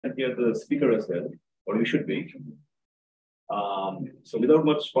And hear the speaker as well, or you should be. So without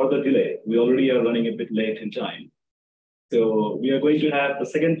much further delay, we already are running a bit late in time. So we are going to have the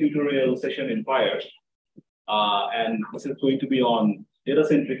second tutorial session in Fire. And this is going to be on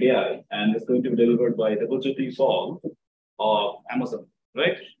data-centric AI, and it's going to be delivered by Debojyoti Paul of Amazon,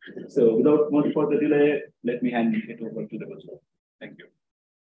 right? So without much further delay, let me hand it over to Debojyoti. Thank you.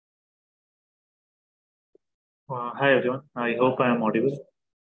 Hi everyone, I hope I am audible.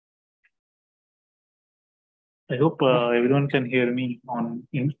 I hope everyone can hear me on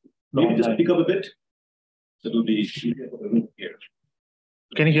in. Maybe just pick up a bit. So it will be easier for the here.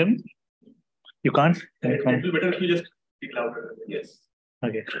 Can you hear me? You can't? It will be better if you just speak louder. Yes.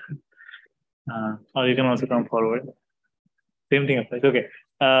 Okay. Or you can also come forward. Same thing applies. Okay.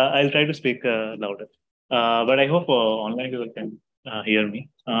 I'll try to speak louder. But I hope online people can hear me.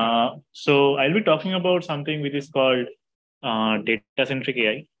 So I'll be talking about something which is called data-centric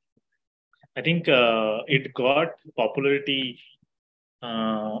AI. I think it got popularity.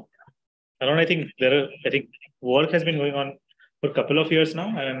 I think work has been going on for a couple of years now,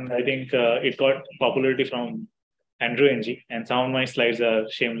 and I think it got popularity from Andrew Ng, and some of my slides are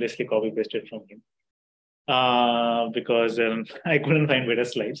shamelessly copy pasted from him because I couldn't find better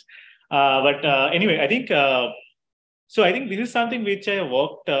slides. But anyway, I think so. I think this is something which I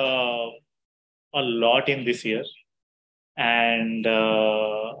worked a lot in this year. And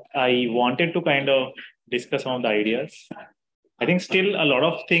I wanted to kind of discuss some of the ideas. I think still a lot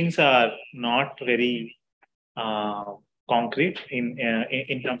of things are not very concrete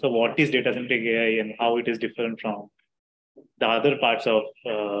in terms of what is data-centric AI and how it is different from the other parts of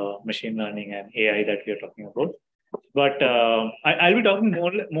machine learning and AI that we are talking about. But I'll be talking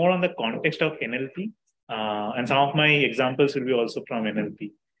more on the context of NLP, and some of my examples will be also from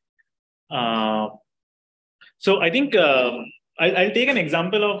NLP. So I think I'll take an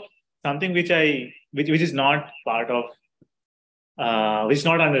example of something which is not part of, which is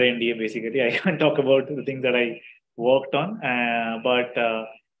not under NDA basically. I can't talk about the things that I worked on, but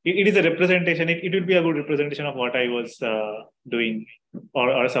it is a representation. It will be a good representation of what I was doing,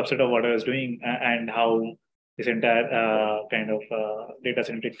 or a subset of what I was doing, and how this entire kind of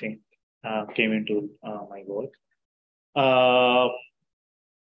data-centric thing came into my work.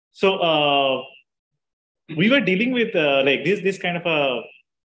 We were dealing with like this kind of a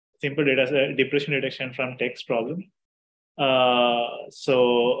simple depression detection from text problem.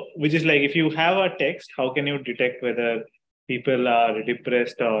 So which is like, if you have a text, how can you detect whether people are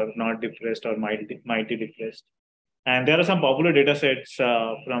depressed or not depressed or mildly depressed? And there are some popular data sets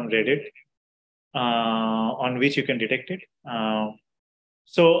from Reddit on which you can detect it.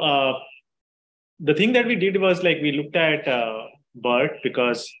 The thing that we did was, like, we looked at BERT,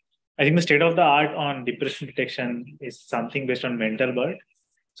 because I think the state of the art on depression detection is something based on mental BERT.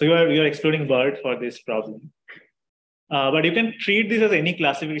 So you are exploring BERT for this problem. But you can treat this as any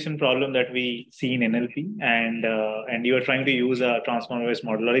classification problem that we see in NLP, and you are trying to use a transformer-based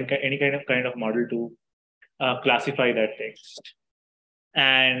model or any kind of model to classify that text.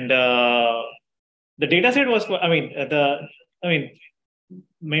 And the data set was,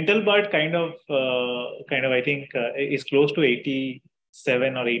 mental BERT kind of I think is close to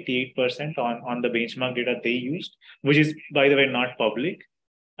 87 or 88% on the benchmark data they used, which is, by the way, not public.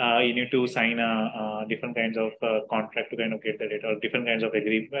 You need to sign a different kinds of contract to kind of get the data, or different kinds of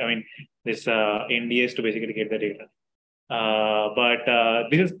this NDAs to basically get the data. But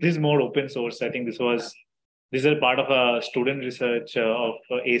this is more open source. I think this is a part of a student research of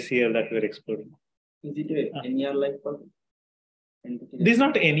ACL that we're exploring. Is it a NER-like problem? This is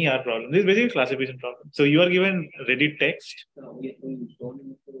not NER problem. This is basically a classification problem. So you are given Reddit text. No, we don't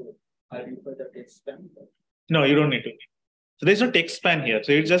need to identify the text span. No, you don't need to. So there's no text span here.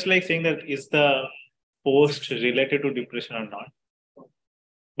 So it's just like saying that is the post related to depression or not.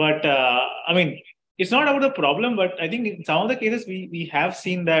 But it's not about the problem, but I think in some of the cases we have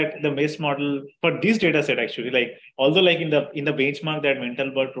seen that the base model for this data set actually, like, although like in the benchmark that mental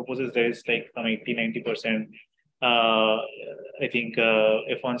BERT proposes, there is like some 80-90% I think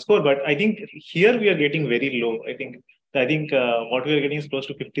F1 score, but I think here we are getting very low. I think what we are getting is close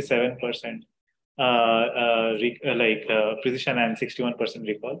to 57% precision and 61%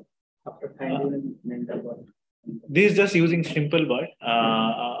 recall. After finding mental BERT. This is just using simple BERT.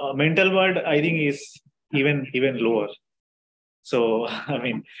 Mental BERT, I think, is even lower. So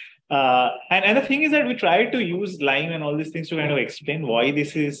and the thing is that we try to use LIME and all these things to kind of explain why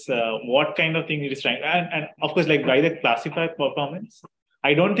this is what kind of thing it is trying, and of course, like, by the classified performance,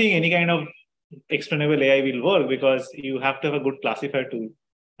 I don't think any kind of explainable AI will work, because you have to have a good classifier to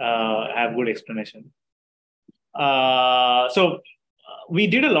have good explanation. So we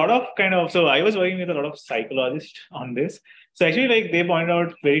did a lot of so I was working with a lot of psychologists on this. So actually, like they point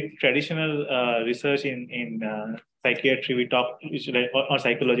out very traditional research in psychiatry. We talk, or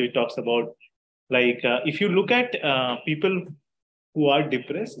psychology, we talks about if you look at people who are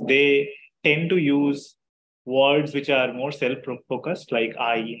depressed, they tend to use words which are more self-focused, like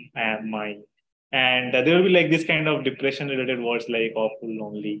I, am, my. And there will be like this kind of depression-related words like awful,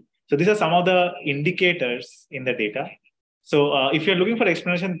 lonely. So these are some of the indicators in the data. So if you're looking for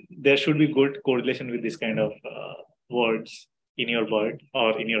explanation, there should be good correlation with this kind of words in your bird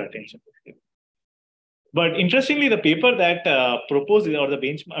or in your attention. But interestingly, the paper that proposed it, or the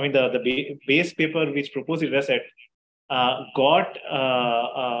base paper which proposed it, set got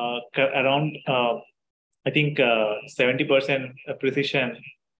around I think 70% precision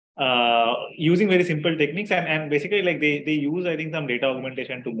using very simple techniques, and basically like they use, I think, some data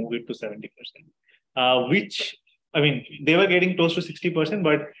augmentation to move it to 70%, which, I mean, they were getting close to 60%,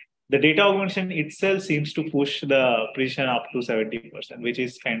 but the data augmentation itself seems to push the precision up to 70%, which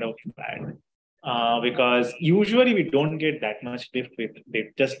is kind of bad. Because usually we don't get that much lift with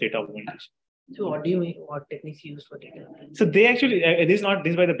just data augmentation. So what do you mean? What techniques you use for data? So they actually, this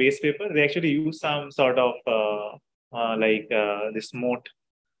is by the base paper. They actually use some sort of this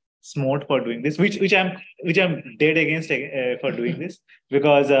SMOT for doing this, which I'm dead against for doing this,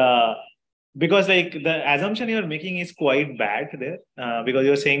 because like the assumption you're making is quite bad there, because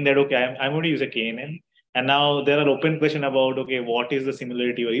you're saying that, okay, I'm going to use a KNN, and now there are open questions about, okay, what is the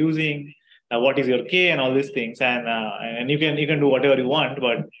similarity you're using, what is your K, and all these things, and you can do whatever you want,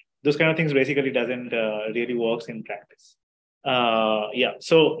 but those kind of things basically doesn't really works in practice. Yeah,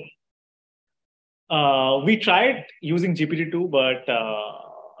 so we tried using GPT-2, but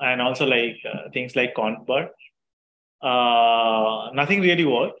and also things like ConfBERT. Nothing really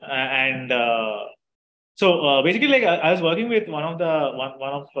worked, and so basically, like I was working with one of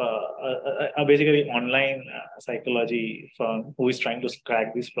basically online psychology firm who is trying to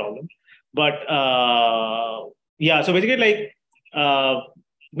crack this problem. But yeah, so basically, like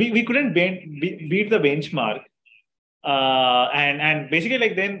we couldn't beat the benchmark, and basically,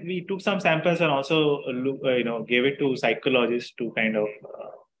 like then we took some samples and also gave it to psychologists to kind of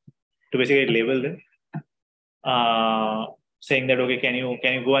to basically label them, saying that, okay, can you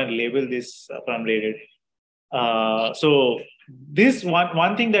go and label this from Reddit? So this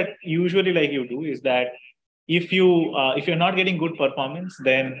one thing that usually like you do is that if you're not getting good performance,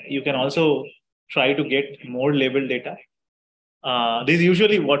 then you can also try to get more labeled data. This is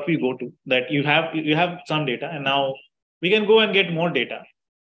usually what we go to, that you have some data and now we can go and get more data.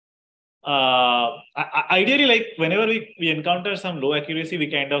 Ideally, like whenever we encounter some low accuracy, we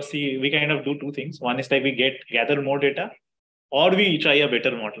kind of do two things. One is like we gather more data, or we try a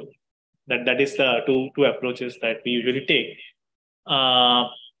better model. That is the two approaches that we usually take. But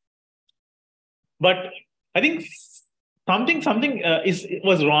I think something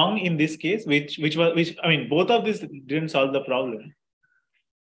was wrong in this case, which I mean, both of these didn't solve the problem.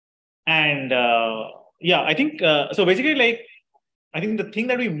 And yeah, I think so. Basically, like I think the thing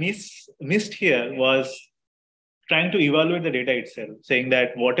that we missed here was trying to evaluate the data itself, saying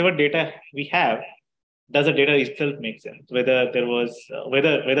that whatever data we have, does the data itself make sense? Whether there was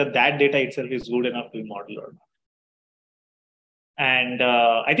whether that data itself is good enough to be modeled or not. And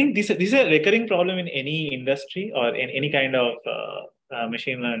I think this is a recurring problem in any industry or in any kind of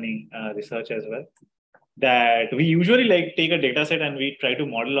machine learning research as well. That we usually like take a data set and we try to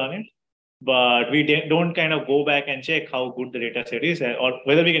model on it, but we don't kind of go back and check how good the data set is, or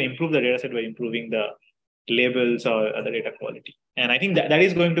whether we can improve the data set by improving the labels or the data quality. And I think that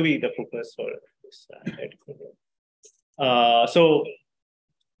is going to be the focus for this. So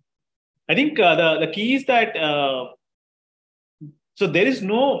I think the key is that so there is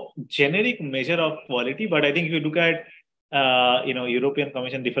no generic measure of quality, but I think if you look at European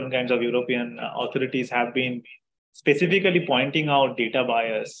Commission, different kinds of European authorities have been specifically pointing out data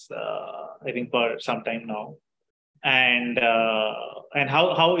bias, I think for some time now, and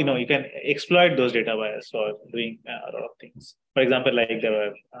how you can exploit those data bias for doing a lot of things. For example, like there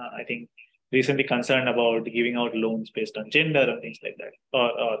were I think recently concerned about giving out loans based on gender and things like that,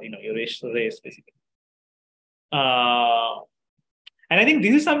 or your race basically. And I think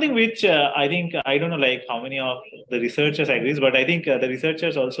this is something which I think, I don't know like how many of the researchers agrees, but I think the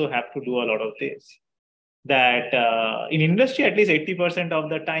researchers also have to do a lot of this. That in industry, at least 80% of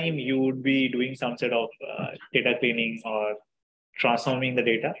the time, you would be doing some sort of data cleaning or transforming the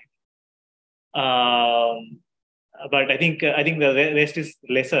data. But I think the rest is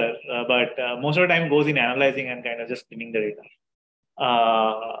lesser. But most of the time goes in analyzing and kind of just cleaning the data.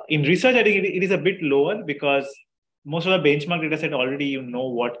 In research, I think it is a bit lower because most of the benchmark data set already you know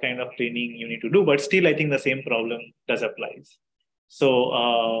what kind of training you need to do, but still I think the same problem does applies.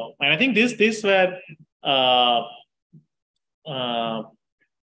 So and I think this where kind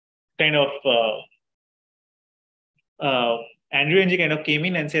of Andrew Ng kind of came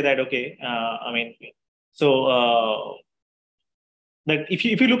in and said that okay, I mean, so that if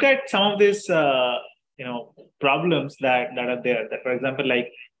you look at some of these problems that are there, that for example,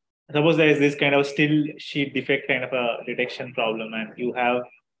 like suppose there is this kind of still sheet defect kind of a detection problem, and you have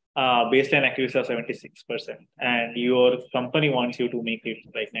baseline accuracy of 76%, and your company wants you to make it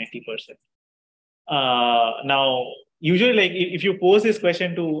like 90%. Now, usually, like if you pose this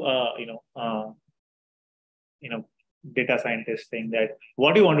question to data scientists, saying that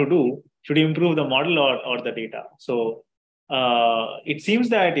what do you want to do? Should you improve the model or the data? So it seems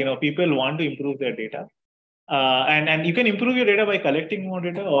that people want to improve their data. And you can improve your data by collecting more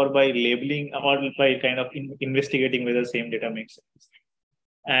data or by labeling or by kind of investigating whether the same data makes sense.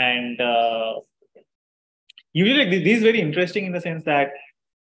 And usually this is very interesting in the sense that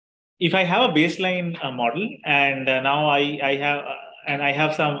if I have a baseline model and now I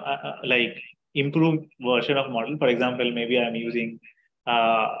have some like improved version of model, for example, maybe I'm using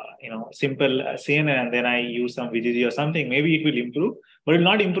simple CNN and then I use some VGG or something, maybe it will improve, but it will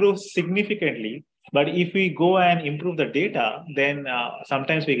not improve significantly. But if we go and improve the data, then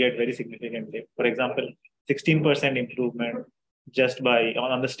sometimes we get very significant data. For example, 16% improvement just by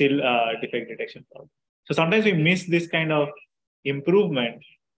on the still defect detection problem. So sometimes we miss this kind of improvement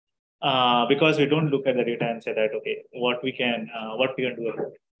because we don't look at the data and say that okay, what we can do about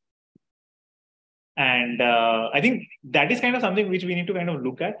it. And I think that is kind of something which we need to kind of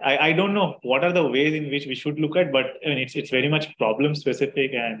look at. I don't know what are the ways in which we should look at, but I mean, it's very much problem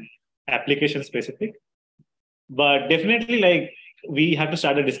specific and application specific. But definitely, like we have to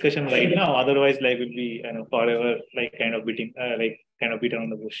start a discussion right now. Otherwise, like we'll be forever like kind of beating beat around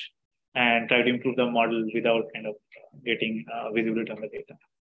the bush and try to improve the model without kind of getting visibility on the data.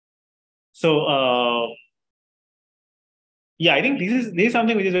 So yeah, I think this is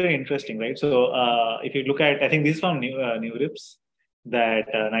something which is very interesting, right? So if you look at, I think this is from NeurIPS, that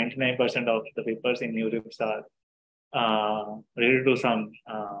 99% of the papers in NeurIPS are related to some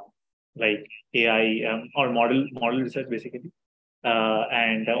like AI or model research basically,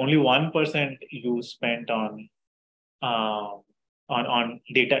 and only 1% you spent on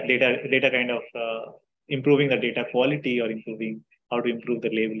data kind of improving the data quality or improving how to improve the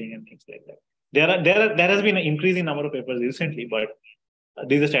labeling and things like that. There has been an increasing number of papers recently, but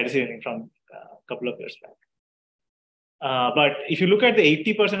these are statistics from a couple of years back. But if you look at the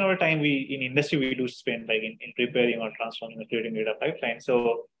 80% of the time in industry, we do spend like in preparing or transforming or creating data pipeline.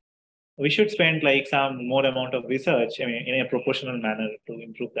 So we should spend like some more amount of research, I mean, in a proportional manner to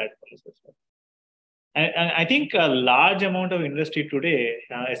improve that process. And I think a large amount of industry today,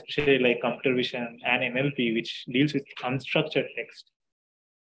 especially like computer vision and NLP, which deals with unstructured text,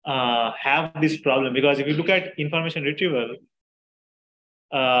 have this problem, because if you look at information retrieval,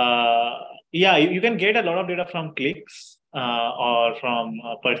 yeah, you can get a lot of data from clicks or from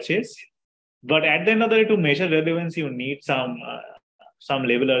purchase, but at the end of the day, to measure relevance, you need some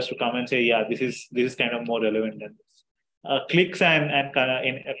labelers to come and say, yeah, this is kind of more relevant than this. Clicks and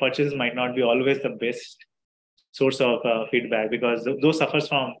in purchases might not be always the best source of feedback, because those suffers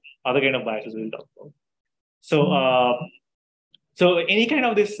from other kind of biases we'll talk about. So so any kind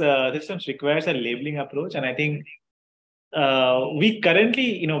of this systems requires a labeling approach, and I think we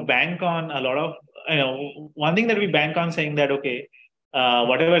currently bank on a lot of one thing that we bank on, saying that okay,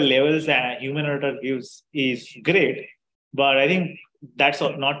 whatever levels a human editor gives is great, but I think that's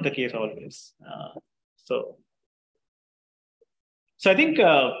not the case always. So I think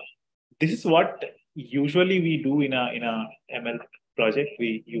this is what usually we do in a ML project.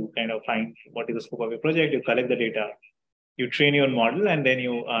 You kind of find what is the scope of your project, you collect the data, you train your model, and then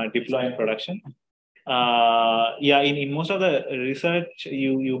you deploy in production. Yeah, in most of the research,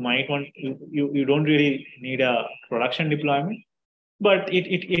 you might want you don't really need a production deployment, but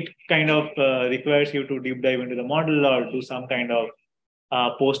it kind of requires you to deep dive into the model or do some kind of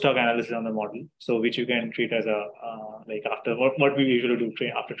post hoc analysis on the model, so which you can treat as a like after what we usually do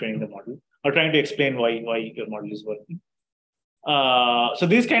after training the model or trying to explain why your model is working. So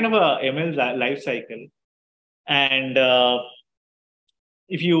this is kind of a ML life cycle. And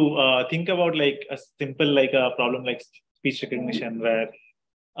if you think about like a simple like a problem like speech recognition, where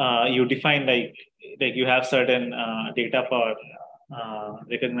you define like you have certain data for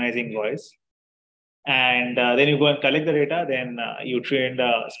recognizing voice, and then you go and collect the data, then you train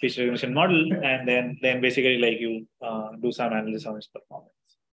the speech recognition model, and then basically like you do some analysis on its performance.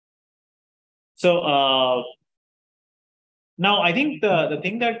 So Now, I think the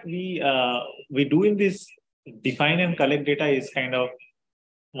thing that we do in this define and collect data is kind of,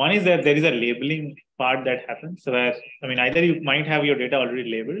 one is that there is a labeling part that happens where, I mean, either you might have your data already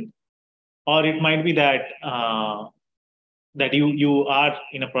labeled, or it might be that that you are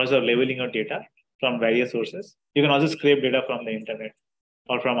in a process of labeling your data from various sources. You can also scrape data from the internet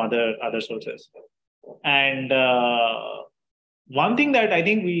or from other sources. And one thing that I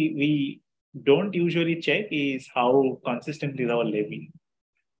think we don't usually check is how consistent is our labeling.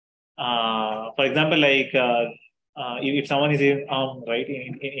 For example, like if someone is right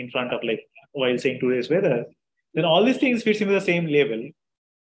in front of, like, while saying today's weather, then all these things fits into the same label.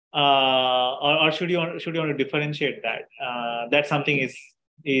 Or should you want to differentiate that? That something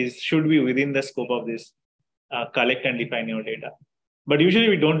is should be within the scope of this collect and define your data. But usually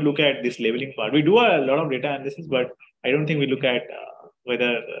we don't look at this labeling part. We do a lot of data analysis, but I don't think we look at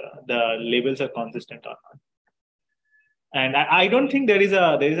whether the labels are consistent or not. And I don't think there is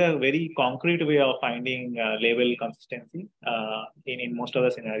a very concrete way of finding label consistency in most of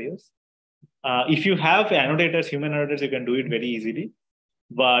the scenarios. If you have annotators, human annotators, you can do it very easily,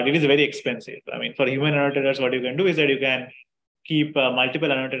 but it is very expensive. I mean, for human annotators, what you can do is that you can keep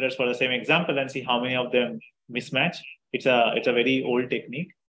multiple annotators for the same example and see how many of them mismatch. It's a very old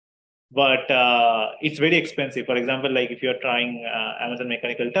technique, but it's very expensive. For example, like if you're trying Amazon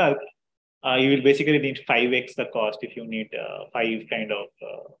Mechanical Turk, you will basically need 5x the cost if you need 5 kind of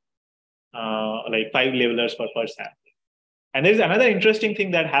like 5 labelers per sample. And there's another interesting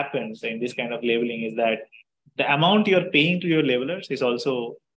thing that happens in this kind of labeling is that the amount you're paying to your labelers is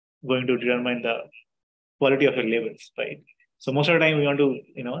also going to determine the quality of your labels, right? So most of the time we want to,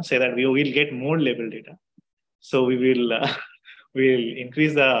 say that we will get more label data. So we will we'll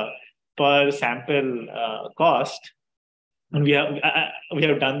increase the per sample cost, and we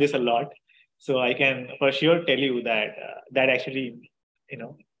have done this a lot. So I can for sure tell you that that actually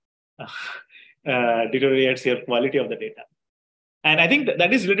deteriorates your quality of the data. And I think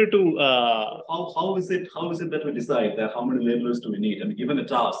that is related to how is it that we decide that how many labelers do we need? I mean, given a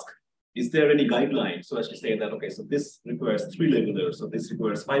task, is there any guideline so as to say that, okay, so this requires 3 labelers, so this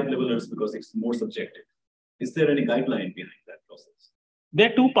requires 5 labelers because it's more subjective? Is there any guideline behind that process?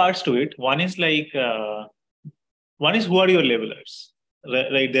 There are 2 parts to it. One is like, one is who are your labelers?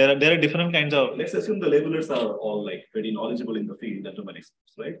 Right, there are different kinds of. Let's assume the labelers are all like very knowledgeable in the field, the domain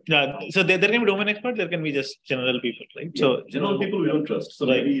experts, right? Yeah. So there can be domain experts. There can be just general people, right? Yeah, so general people we don't trust. So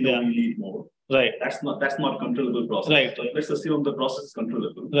right, maybe we need more. Right. That's not controllable process. Right. But let's assume the process is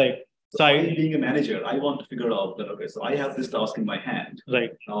controllable. Right. So being a manager, I want to figure out that, okay, so I have this task in my hand.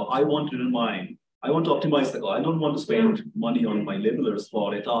 Right. Now I want to optimize the cost. I don't want to spend money on my labelers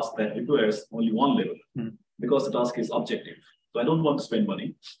for a task that requires only 1 labeler because the task is objective. So I don't want to spend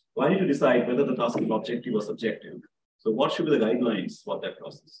money. So I need to decide whether the task is objective or subjective. So what should be the guidelines for that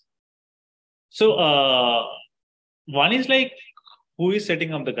process? So one is like, who is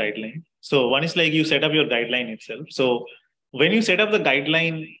setting up the guideline? So one is like you set up your guideline itself. So when you set up the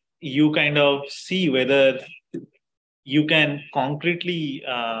guideline, you kind of see whether you can concretely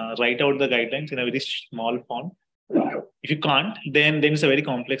write out the guidelines in a very small font. If you can't, then it's a very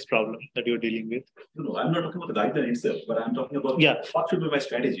complex problem that you're dealing with. No, I'm not talking about the guideline itself, but I'm talking about what should be my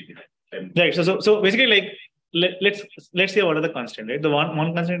strategy behind. Right. So basically, like let's say what are the constraints, right? The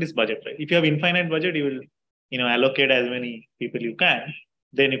one constraint is budget, right? If you have infinite budget, you will allocate as many people you can.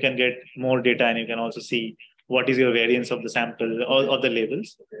 Then you can get more data, and you can also see what is your variance of the sample or the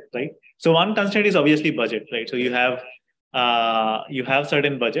labels, right? So one constraint is obviously budget, right? So you have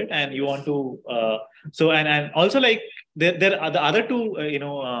certain budget, and you want to and also like there are the other 2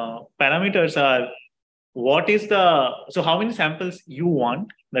 parameters are so how many samples you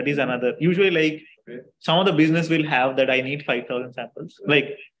want. That is another. Usually, like some of the business will have that I need 5,000 samples,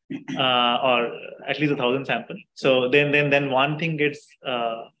 like or at least 1,000 samples. So then one thing gets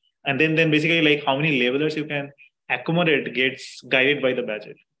and then basically like how many labelers you can accommodate gets guided by the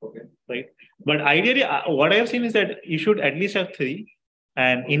budget. Okay. Right. But ideally, what I have seen is that you should at least have 3,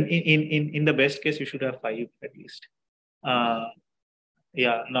 and in the best case, you should have 5 at least.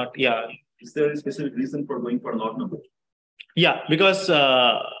 Is there a specific reason for going for an odd number? Yeah, because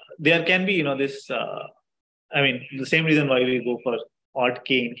there can be this. The same reason why we go for odd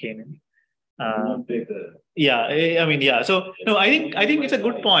K in KNN. So no, I think it's a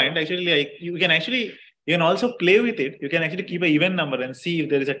good point. Actually, like you can also play with it. You can actually keep an even number and see if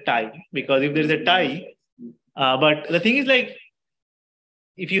there is a tie. Because if there is a tie, but the thing is like,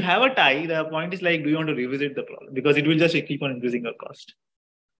 if you have a tie, the point is like, do you want to revisit the problem? Because it will just keep on increasing your cost.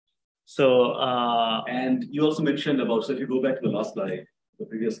 So and you also mentioned about, so if you go back to the last slide, the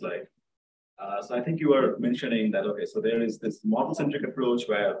previous slide, So I think you were mentioning that, okay, so there is this model-centric approach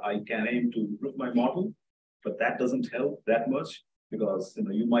where I can aim to improve my model, but that doesn't help that much because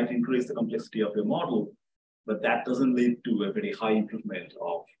you might increase the complexity of your model, but that doesn't lead to a very high improvement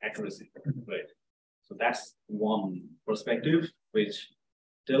of accuracy, right? So that's one perspective which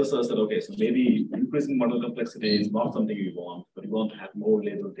tells us that, okay, so maybe increasing model complexity is not something you want, but you want to have more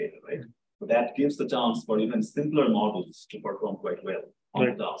labeled data, right? So that gives the chance for even simpler models to perform quite well on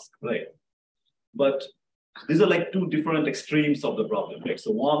the task, right? But these are like two different extremes of the problem, right?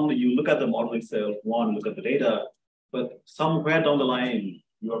 So one, you look at the model itself, one, look at the data, but somewhere down the line,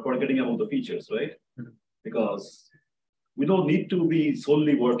 you are forgetting about the features, right? Because we don't need to be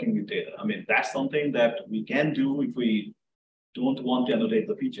solely working with data. I mean, that's something that we can do if we don't want to annotate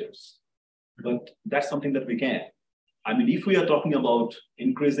the features, but that's something that we can. I mean, if we are talking about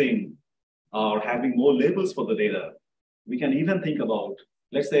increasing or having more labels for the data, we can even think about,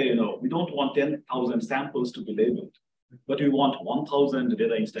 let's say, we don't want 10,000 samples to be labeled, but we want 1,000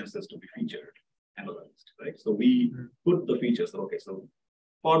 data instances to be featured, analyzed, right? So we put the features, okay, so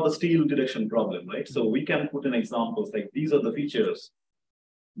for the steel detection problem, right? So we can put in examples like these are the features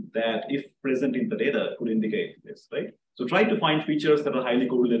that if present in the data could indicate this, right? So try to find features that are highly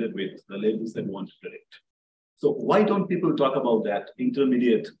correlated with the labels that we want to predict. So why don't people talk about that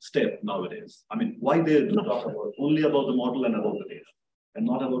intermediate step nowadays? I mean, why they do talk about only about the model and about the data and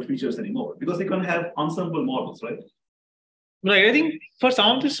not about features anymore? Because they can have ensemble models, right? Right. I think for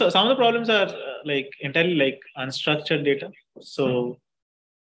some of the problems are entirely like unstructured data. So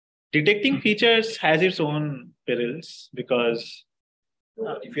detecting features has its own perils because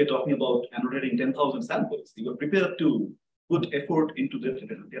if you're talking about annotating 10,000 samples, you are prepared to put effort into the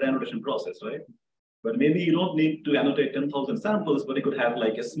data annotation process, right? But maybe you don't need to annotate 10,000 samples, but you could have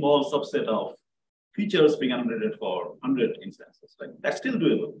like a small subset of features being annotated for 100 instances. Like that's still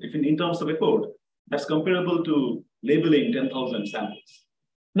doable. If in terms of effort, that's comparable to labeling 10,000 samples.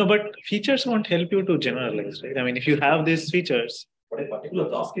 No, but features won't help you to generalize, right? I mean, if you have these features. For a particular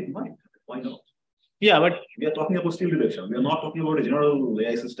task, it might. Why not? Yeah, but we are talking about steel detection. We are not talking about a general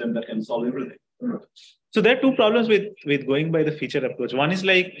AI system that can solve everything. So there are two problems with going by the feature approach. One is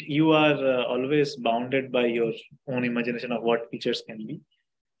like you are always bounded by your own imagination of what features can be.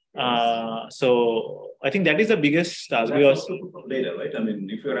 Yes. So I think that is the biggest task. That's also data, right? I mean,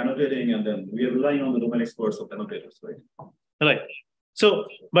 if you're annotating and then we are relying on the domain experts of annotators, right? Right. So,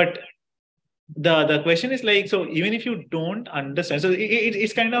 but the question is like, so even if you don't understand, so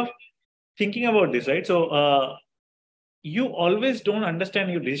it's kind of thinking about this, right? So you always don't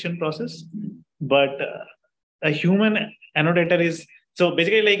understand your decision process, but a human annotator is, so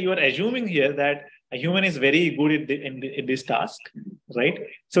basically like you are assuming here that a human is very good in this task, right?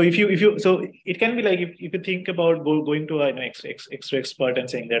 So if you so it can be like if you think about going to an extra expert and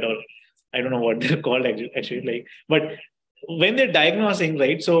saying that, or I don't know what they're called actually, like, but when they're diagnosing,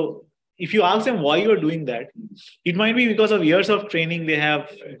 right? So if you ask them why you're doing that, it might be because of years of training. They have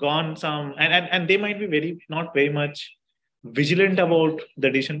gone some, and they might be not very much vigilant about the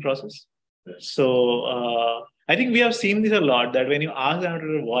decision process. So I think we have seen this a lot, that when you ask the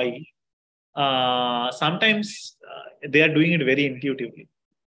annotator why, sometimes they are doing it very intuitively.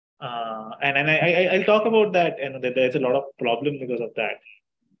 And I'll talk about that, and there's a lot of problem because of that,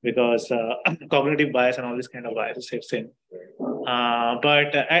 because cognitive bias and all this kind of biases sets in.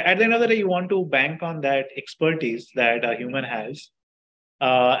 But at the end of the day, you want to bank on that expertise that a human has,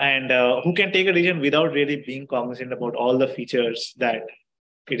 and who can take a decision without really being cognizant about all the features that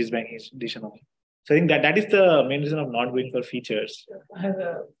it is banking its decision on. So I think that is the main reason of not going for features. I have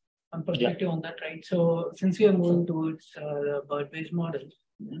one perspective on that, right? So since we are moving towards BERT-based models,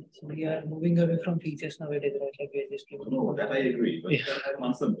 so we are moving away from features nowadays, right? Like we are just giving. No, that I agree. But have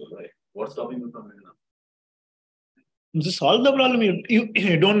ensemble, right? What's stopping you from doing that? To solve the problem,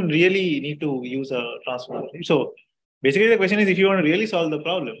 you don't really need to use a transformer. So basically, the question is, if you want to really solve the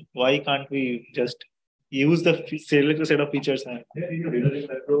problem, why can't we just use the selected set of features? And your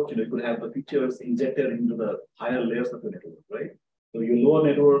data approach, you could have the features injected into the higher layers of the network, right? So your lower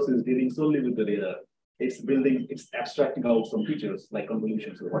networks is dealing solely with the data. It's abstracting out some features like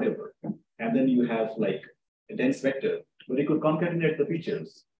convolutions or whatever. And then you have like a dense vector, but you could concatenate the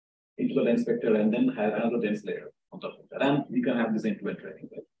features into the dense vector and then have another dense layer on top of that. And you can have this end-to-end training,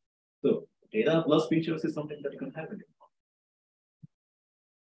 right? So data plus features is something that you can have in your model.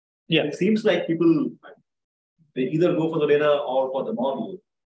 Yeah. It seems like people, they either go for the data or for the model,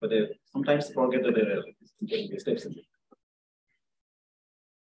 but they sometimes forget that there are steps in it.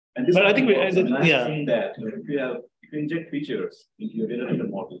 And this, but I think that if you inject features into your data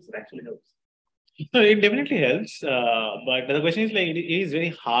models, it actually helps. No, it definitely helps. But the question is like, it is very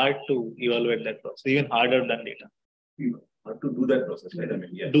hard to evaluate that process, even harder than data. You have to do that process, right? I mean,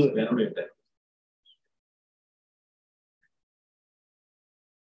 yes, Do- evaluate that.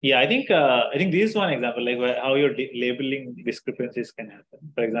 Yeah, I think this is one example, like how your labeling discrepancies can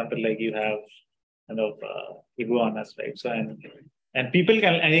happen. For example, like you have kind of iguanas, right? So and people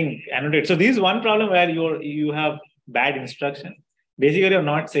can, I think, annotate. So this is one problem where you have bad instruction. Basically, you're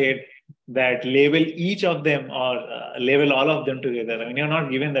not said that label each of them or label all of them together. I mean, you're not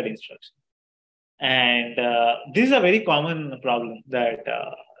given that instruction. And this is a very common problem that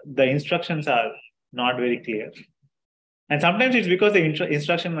the instructions are not very clear. And sometimes it's because the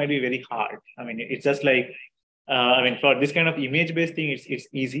instruction might be very hard. I mean, it's just like, I mean, for this kind of image-based thing, it's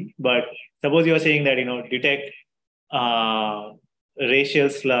easy. But suppose you're saying that, detect racial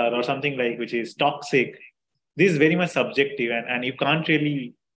slur or something like which is toxic. This is very much subjective, and you can't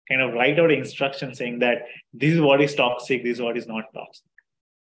really kind of write out an instruction saying that this is what is toxic, this is what is not toxic.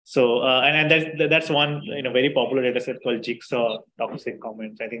 So, and that's one very popular data set called Jigsaw toxic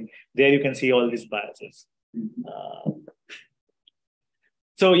comments. I think there you can see all these biases.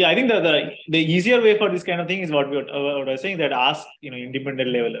 So yeah, I think the easier way for this kind of thing is what I was saying, that ask independent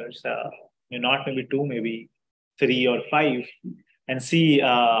levelers, not maybe 2, maybe 3 or 5, and see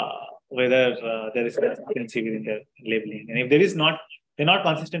whether there is consistency within the labeling. And if they're not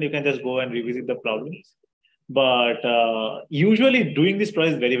consistent, you can just go and revisit the problems. But usually doing this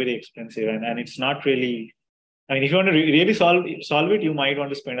process is very, very expensive, and it's not really. I mean, if you want to really solve it, you might want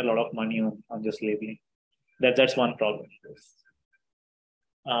to spend a lot of money on just labeling. That's one problem.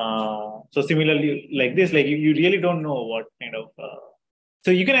 So similarly, like this, like you really don't know what kind of.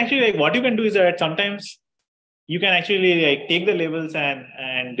 So you can actually, like, what you can do is that sometimes you can actually like take the labels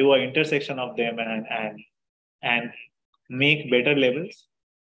and do an intersection of them and make better labels.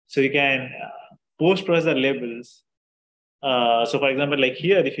 So you can post-process the labels. So for example, like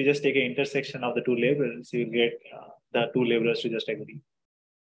here, if you just take an intersection of the two labels, you get the two labelers to just agree.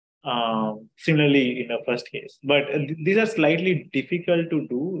 Similarly in the first case, but these are slightly difficult to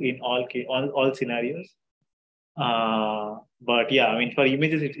do in all scenarios. But yeah, I mean, for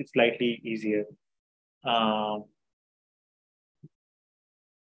images, it's slightly easier. So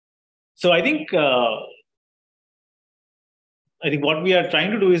I think what we are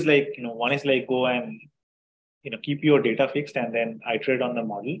trying to do is like, one is like go and keep your data fixed and then iterate on the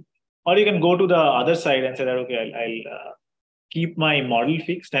model, or you can go to the other side and say that okay, I'll keep my model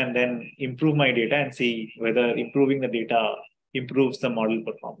fixed and then improve my data and see whether improving the data improves the model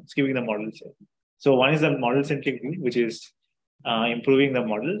performance, giving the model safe. So one is the model-centric view, which is improving the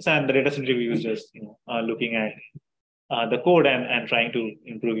models, and the data-centric view is just looking at the code and trying to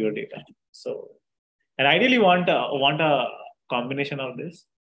improve your data. So, and ideally want a combination of this.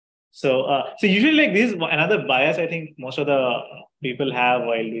 So, so usually like this, another bias I think most of the people have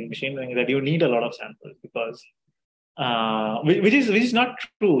while doing machine learning is that you need a lot of samples because which is not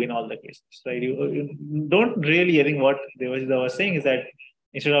true in all the cases, right? You don't really. I think what they was saying is that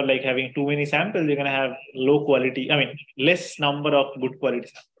instead of like having too many samples, you're gonna have low quality. I mean, less number of good quality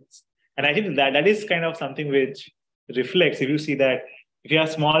samples. And I think that is kind of something which reflects. If you see that if you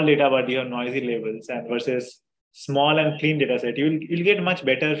have small data but you have noisy labels and versus small and clean data set, you'll get much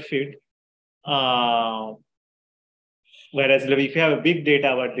better fit. Whereas if you have a big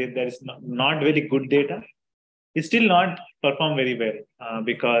data but there is not very good data, it still not perform very well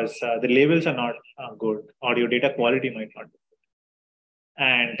because the labels are not good or your data quality might not be good.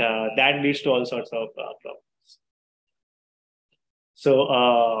 And that leads to all sorts of problems.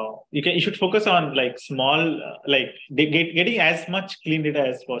 So you should focus on like small, like getting as much clean data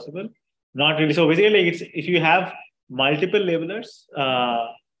as possible. Not really. So basically, like if you have multiple labelers,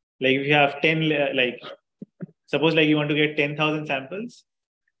 like if you have 10, like suppose like you want to get 10,000 samples,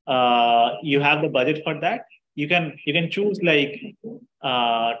 you have the budget for that. You can choose like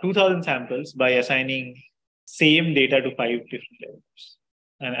 2,000 samples by assigning same data to 5 different labels,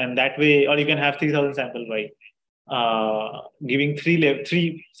 and that way, or you can have 3,000 samples by giving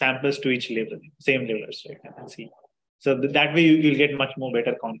three samples to each label, same labels, right? And see. So that way you'll get much more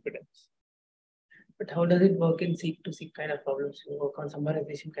better confidence. But how does it work in seek-to-seek kind of problems? You work on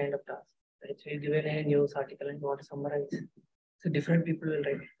summarization kind of tasks, right? So you're given a news article and you want to summarize. So different people will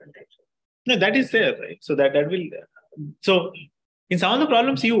write different types of. No, that is there, right? So that will. So in some of the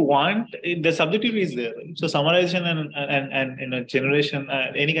problems you want, the subjectivity is there. Right? So summarization and in a generation,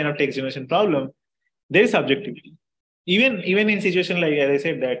 any kind of text generation problem, there is subjectivity. Even in situation like, as I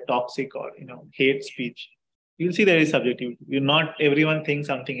said, that toxic or hate speech, you'll see there is subjectivity. Not everyone thinks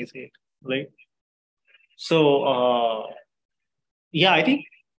something is hate, right? So yeah, I think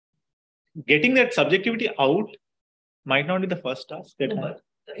getting that subjectivity out might not be the first task. But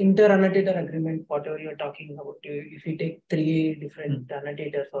the inter-annotator agreement, whatever you're talking about, if you take 3 different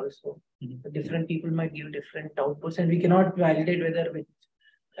annotators also, different people might give different outputs, and we cannot validate whether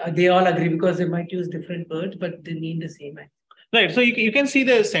they all agree because they might use different words, but they mean the same. Right. So you can see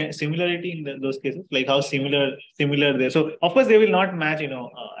the similarity in those cases, like how similar they. So of course they will not match,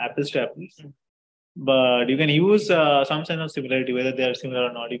 apples to apples, but you can use some sense of similarity, whether they are similar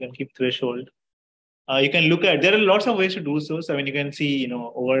or not. You can keep threshold. You can look at, there are lots of ways to do so. So I mean, you can see,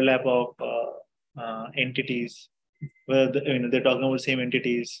 overlap of entities, whether they're talking about the same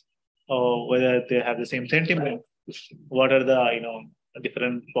entities, or whether they have the same sentiment. What are the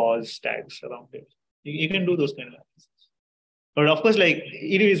different pause tags around it? You can do those kind of analysis. But of course, like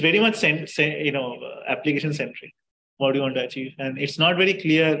it is very much application centric. What do you want to achieve? And it's not very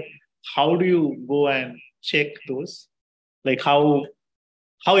clear how do you go and check those, like how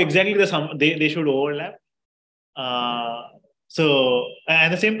exactly they should overlap. So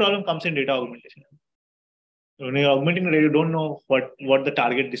and the same problem comes in data augmentation. When you're augmenting data, you don't know what the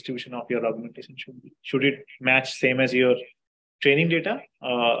target distribution of your augmentation should be. Should it match same as your training data,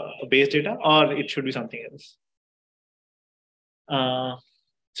 base data, or it should be something else?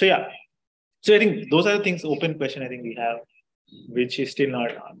 So I think those are the things, open question I think we have, which is still not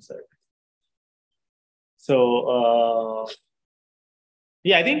answered. So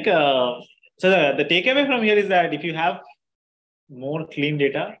I think so the takeaway from here is that if you have more clean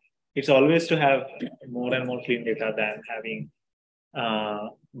data, it's always to have more and more clean data than having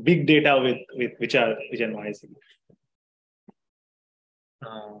big data with which are noisy.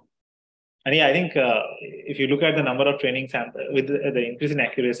 And I think if you look at the number of training samples, with the increase in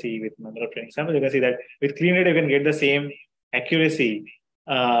accuracy with number of training samples, you can see that with clean data, you can get the same accuracy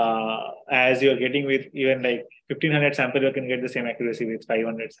as you're getting with even like 1500 samples, you can get the same accuracy with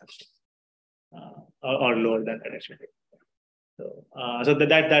 500 samples or lower than that actually. So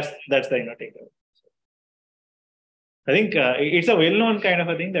that's the takeaway. I think it's a well-known kind of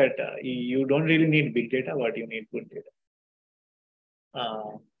a thing that you don't really need big data, but you need good data.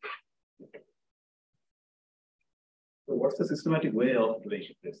 So what's the systematic way of doing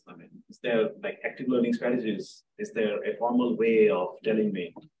this? I mean, is there like active learning strategies? Is there a formal way of telling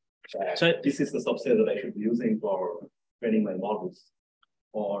me that this is the subset that I should be using for training my models?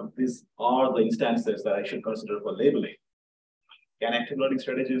 Or these are the instances that I should consider for labeling? Can active learning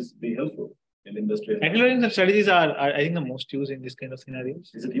strategies be helpful in industry? Active learning strategies are I think the most used in this kind of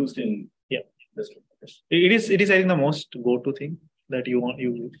scenarios. Is it used in industry? It is I think the most go-to thing that you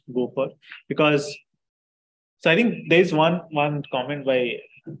go for, because so I think there is one comment by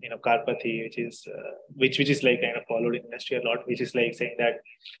Karpathy, which is like kind of followed in industry a lot, which is like saying that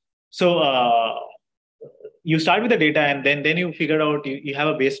you start with the data and then you figure out you have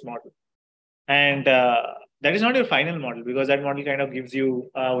a base model, and that is not your final model, because that model kind of gives you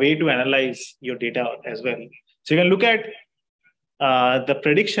a way to analyze your data as well. So you can look at the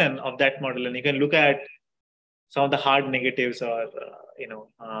prediction of that model, and you can look at some of the hard negatives or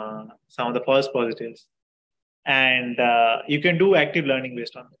some of the false positives, and you can do active learning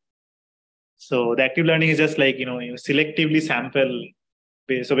based on that. So the active learning is just like you selectively sample.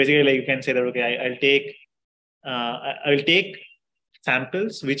 So basically, like you can say that okay, I will take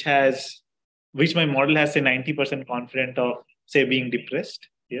samples which my model has say 90% confident of say being depressed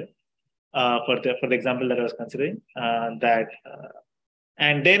here for the example that I was considering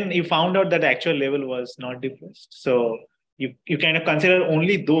and then you found out that the actual level was not depressed. So you kind of consider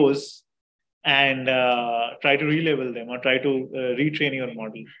only those and try to relabel them or try to retrain your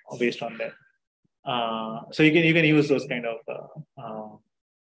model based on that. So you can use those kind of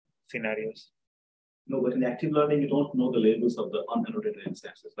scenarios. No, but in active learning, you don't know the labels of the unannotated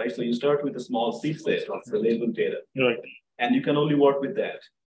instances, right? So you start with a small seed set of the labeled data. Right. And you can only work with that.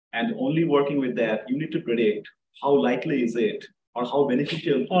 And only working with that, you need to predict how likely is it or how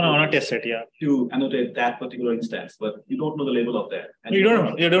beneficial not test set, to annotate that particular instance, but you don't know the label of that. And you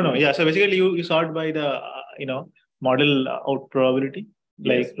don't know. Yeah. So basically you sort by the model out probability,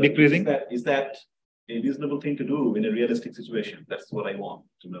 like decreasing. Is that a reasonable thing to do in a realistic situation? That's what I want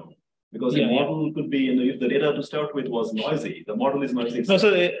to know. Because the model could be, if the data to start with was noisy, the model is noisy. No,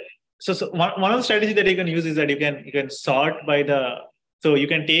 so one of the strategies that you can use is that you can sort by so you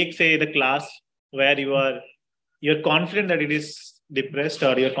can take say the class where you're confident that it is depressed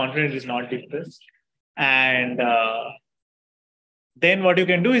or you're confident it is not depressed, and then what you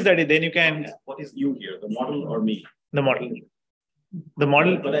can do is that then you can. What is you here, the model or me? The model. The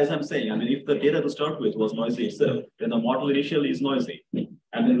model. But as I'm saying, if the data to start with was noisy itself, then the model initially is noisy.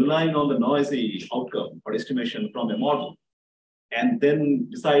 And then relying on the noisy outcome or estimation from a model, and then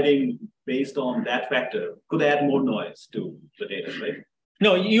deciding based on that factor could add more noise to the data, right?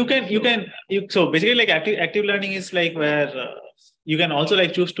 No, so basically like active learning is like where you can also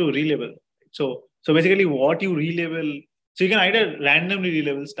like choose to relabel. So basically what you relabel, so you can either randomly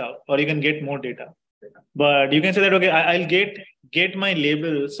relabel stuff or you can get more data. But you can say that, okay, I'll get my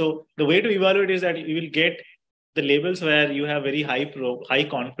label. So the way to evaluate is that you will get the labels where you have very high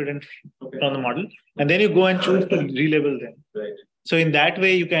confidence from the model, and then you go and choose to relabel them. Right. So in that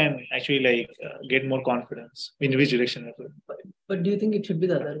way, you can actually like get more confidence in which direction it will. But do you think it should be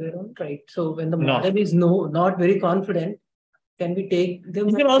the other way around, right? So when the model is not very confident, can we take them?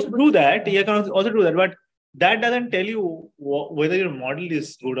 You can also do that. You can also do that, but that doesn't tell you whether your model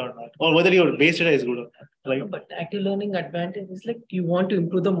is good or not, or whether your base data is good or not. Right? But active learning advantage is like you want to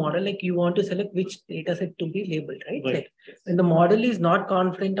improve the model, like you want to select which data set to be labeled, right? Like when the model is not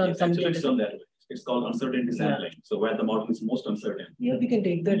confident on some data set. It's called uncertainty sampling. So where the model is most uncertain. Yeah, we can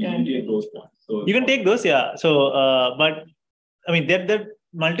take that. And take those points. So you can take those, yeah. So, but I mean, there are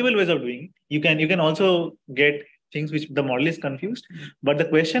multiple ways of doing. You can also get things which the model is confused. But the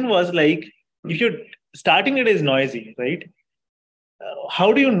question was like, if you're starting it is noisy, right?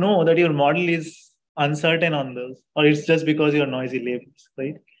 How do you know that your model is uncertain on those, or it's just because you're noisy labels,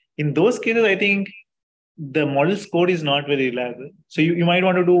 right? In those cases, I think the model's code is not very reliable. So you might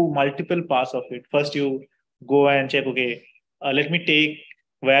want to do multiple parts of it. First, you go and check, okay, let me take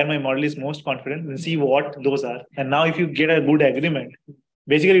where my model is most confident and see what those are. And now if you get a good agreement,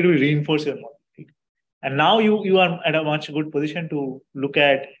 basically it will reinforce your model. Right? And now you are at a much good position to look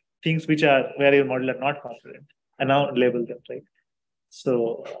at things which are where your model are not confident and now label them, right?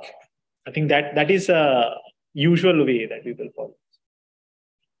 So I think that is a usual way that people follow.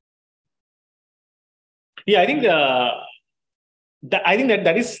 Yeah, I think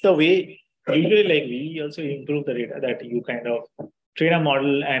that is the way usually like we also improve the data, that you kind of train a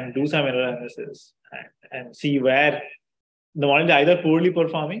model and do some error analysis and see where the model is either poorly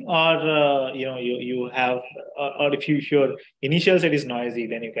performing or you have or if your initial set is noisy,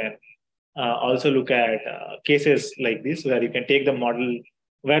 then you can also look at cases like this where you can take the model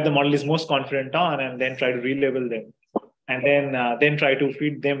where the model is most confident on and then try to relabel them and then try to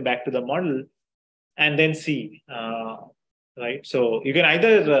feed them back to the model and then see, right? So you can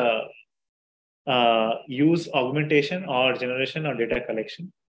either use augmentation or generation or data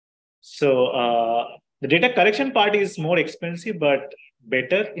collection. So the data collection part is more expensive, but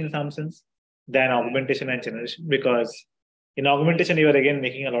better in some sense than augmentation and generation, because in augmentation, you are again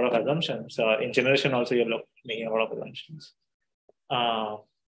making a lot of assumptions. In generation also, you're making a lot of assumptions.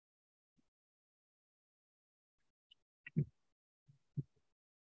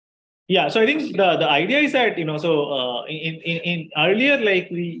 Yeah, so I think the idea is that so in earlier, like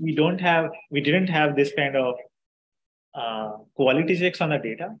we didn't have this kind of quality checks on the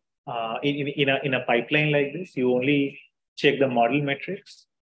data. In a pipeline like this, you only check the model metrics,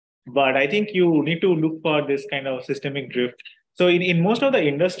 but I think you need to look for this kind of systemic drift. So in most of the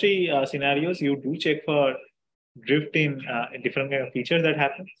industry scenarios, you do check for drift in different kind of features that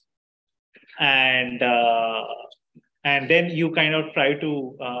happens, and then you kind of try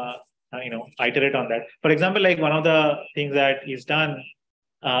to iterate on that. For example, like one of the things that is done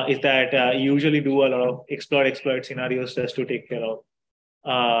is that you usually do a lot of exploit scenarios just to take care of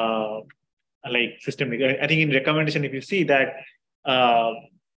like systemic. I think in recommendation, if you see that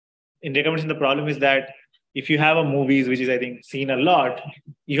in recommendation, the problem is that if you have a movies which is I think seen a lot,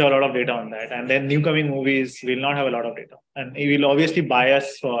 you have a lot of data on that, and then new coming movies will not have a lot of data, and it will obviously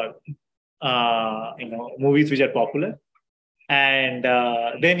bias for movies which are popular. And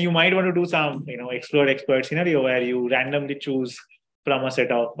then you might want to do some, exploit scenario where you randomly choose from a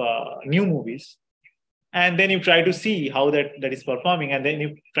set of new movies, and then you try to see how that is performing, and then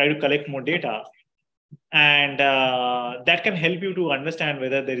you try to collect more data, and that can help you to understand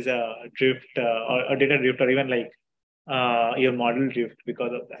whether there is a drift or a data drift, or even like your model drift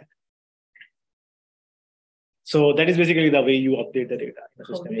because of that. So that is basically the way you update the data.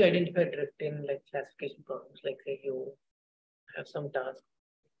 How do you identify drift in like classification problems? Like say you have some task,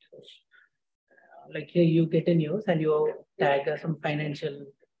 like here you get a news and you tag some financial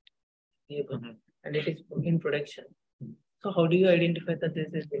label, and it is in production. So how do you identify that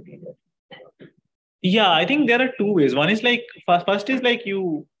this is data? Yeah, I think there are two ways. One is like first is like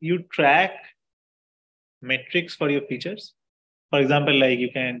you track metrics for your features. For example, like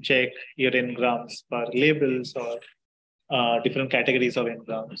you can check your n-grams per labels or different categories of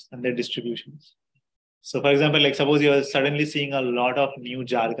n-grams and their distributions. So for example, like suppose you're suddenly seeing a lot of new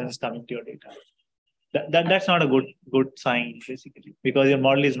jargons coming to your data. That's not a good sign basically, because your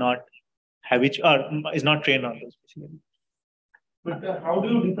model is not habitual or is not trained on those basically. But how do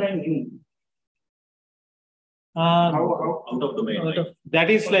you define new? How out of domain? That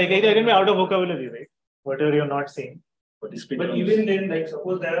is like it can be out of vocabulary, right? Whatever you're not saying. But even then, like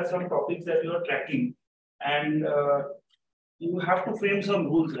suppose there are some topics that you are tracking, and you have to frame some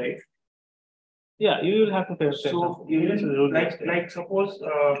rules, right? Yeah, you will have to frame. So even like suppose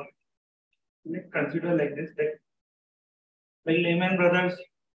let's consider like this that like Lehman Brothers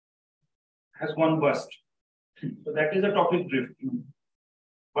has gone bust. So that is a topic drift.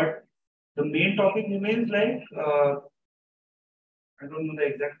 But the main topic remains like I don't know the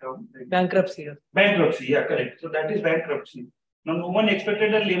exact term. Like Bankruptcy. bankruptcy, yeah, correct. So that is bankruptcy. Now no one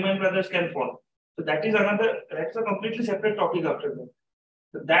expected that Lehman Brothers can fall. So that is that's a completely separate topic after that.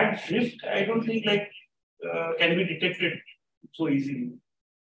 So that drift, I don't think like can be detected so easily.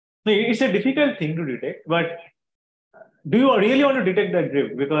 No, it's a difficult thing to detect, but do you really want to detect that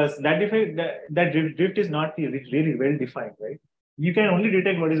drift? Because that drift is not really well defined, right? You can only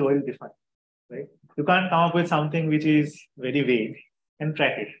detect what is well defined, right? You can't come up with something which is very vague and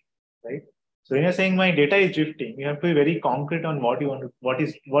track it, right? So when you're saying my data is drifting, you have to be very concrete on what you want to, what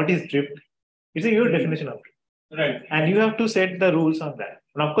is drift. It's a your definition of it. Right. And you have to set the rules on that.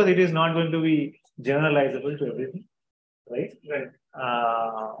 And of course, it is not going to be generalizable to everything, right? Right.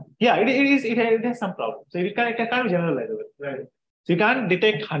 Yeah, it has some problems. So it can't be generalizable. Right. So you can't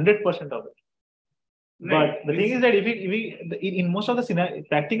detect 100% of it. Right. But the thing is that if in most of the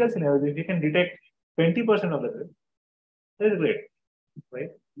practical scenarios, if you can detect 20% of the drift, that is great,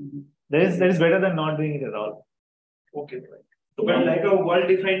 right? That is better than not doing it at all. Okay. Right. So, but like a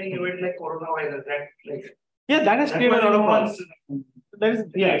world-defining event like coronavirus, that like that has created a lot of problems. That is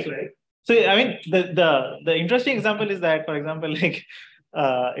right. So I mean, the interesting example is that, for example, like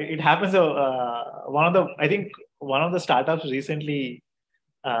it happens. I think one of the startups recently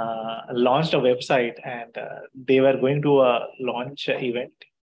launched a website, and they were going to a launch event,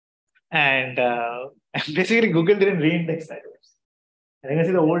 and basically Google didn't re-index that website. And you can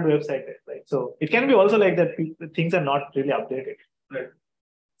see the old website, right? So it can be also like that. Things are not really updated. Right.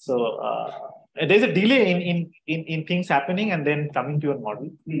 So there's a delay in things happening and then coming to your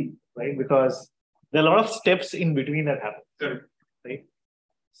model, right? Because there are a lot of steps in between that happen. Correct. Right.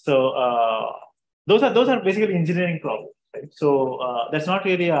 So those are basically engineering problems, right? So that's not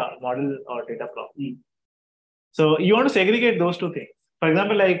really a model or data problem. So you want to segregate those two things. For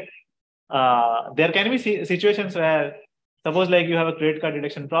example, like there can be situations where suppose like you have a credit card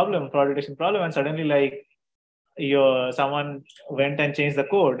detection problem, fraud detection problem, and suddenly like someone went and changed the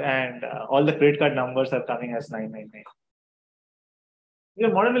code, and all the credit card numbers are coming as 999.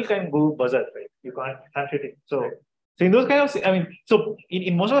 Your model will kind of go buzzer, right? You can't hit it. So in those kind of, I mean, so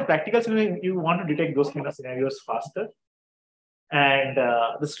in most of the practical scenarios, you want to detect those kind of scenarios faster. And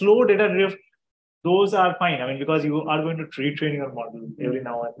the slow data drift, those are fine. I mean, because you are going to retrain your model every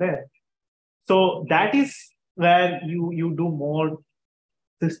now and then. So that is where you do more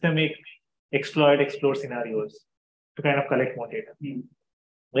systemic explore scenarios to kind of collect more data.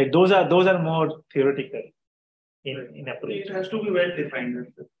 Like those are more theoretical in approach. It has to be well defined.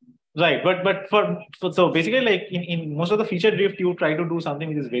 Right, but so basically, like in most of the feature drift, you try to do something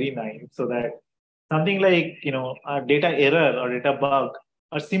which is very naive, so that something like a data error or data bug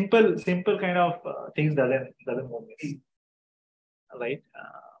or simple kind of things doesn't move this, right?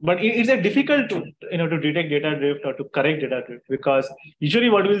 But it's a difficult to detect data drift or to correct data drift, because usually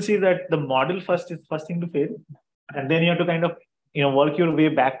what we'll see is that the model is first thing to fail, and then you have to kind of work your way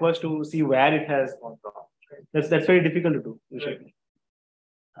backwards to see where it has gone wrong. Right? That's very difficult to do usually.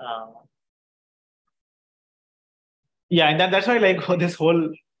 And that's why like this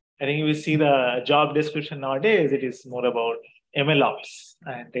whole, I think we see the job description nowadays, it is more about MLOps,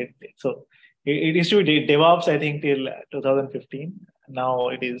 and it used to be DevOps, I think, till 2015. Now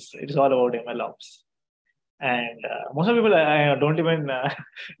it is all about MLOps, and most of the people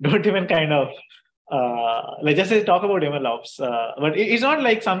don't even kind of like just say talk about MLOps, but it's not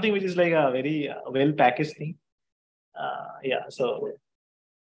like something which is like a very well packaged thing.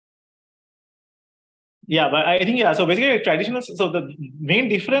 But I think, so basically so the main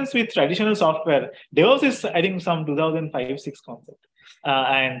difference with traditional software, DevOps is, I think, some 2005-6 concept.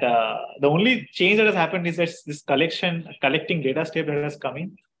 And the only change that has happened is that this collecting data step that has come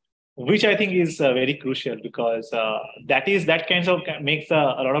in, which I think is very crucial, because that kind of makes a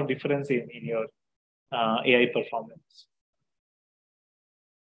lot of difference in your AI performance.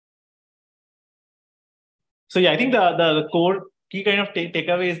 So I think the core key kind of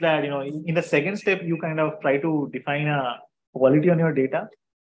takeaway is that in the second step you kind of try to define a quality on your data,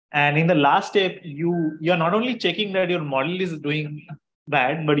 and in the last step you're not only checking that your model is doing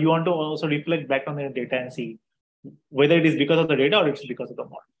bad, but you want to also reflect back on the data and see whether it is because of the data or it's because of the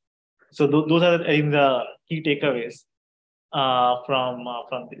model. So those are the key takeaways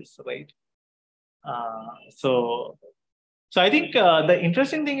from this, right? So I think the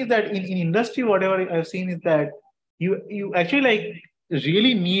interesting thing is that in industry, whatever I've seen is that you actually like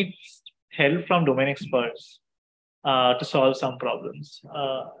really need help from domain experts to solve some problems.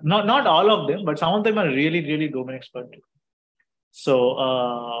 Not all of them, but some of them are really domain expert.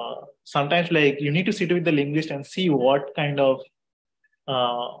 So sometimes like you need to sit with the linguist and see what kind of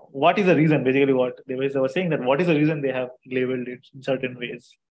what is the reason, basically what they were saying, that what is the reason they have labeled it in certain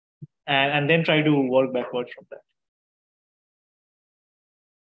ways, and then try to work backwards from that.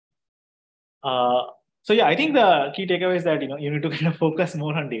 So yeah, I think the key takeaway is that you need to kind of focus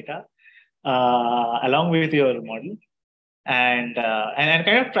more on data along with your model, and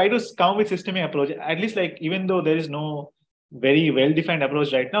kind of try to come up with systemic approach. At least like, even though there is no very well-defined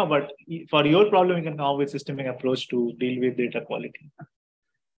approach right now, but for your problem, you can come up with systemic approach to deal with data quality.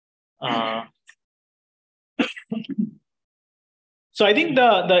 So I think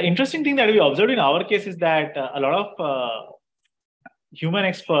the interesting thing that we observed in our case is that a lot of human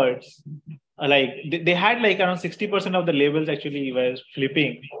experts, like they had like around 60% of the labels actually were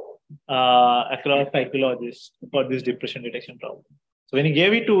flipping across psychologists for this depression detection problem. So when you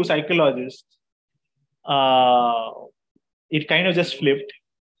gave it to psychologists, it kind of just flipped,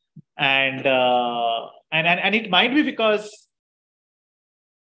 and it might be because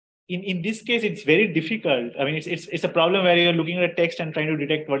in this case it's very difficult. I mean, it's a problem where you're looking at a text and trying to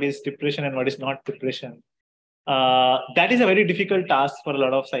detect what is depression and what is not depression. That is a very difficult task for a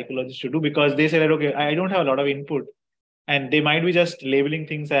lot of psychologists to do, because they say that, okay, I don't have a lot of input, and they might be just labeling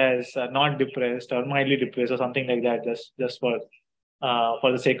things as not depressed or mildly depressed or something like that, just for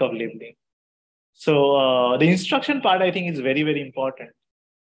the sake of labeling. So the instruction part, I think, is very important.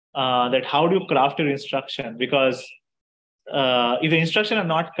 That how do you craft your instruction? Because if the instruction are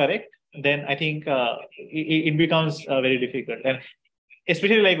not correct, then I think it becomes very difficult, and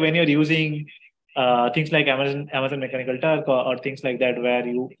especially like when you're using things like Amazon Mechanical Turk or things like that, where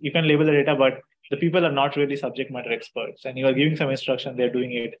you can label the data, but the people are not really subject matter experts, and you are giving some instruction, they're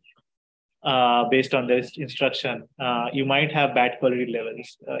doing it based on this instruction. You might have bad quality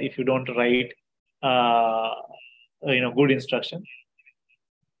levels if you don't write good instruction.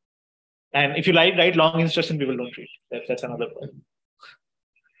 And if you write long instruction, people don't read. That's another problem.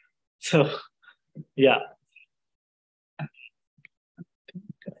 So yeah.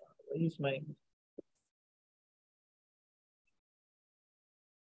 Where is my...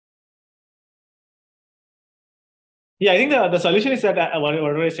 Yeah, I think the solution is that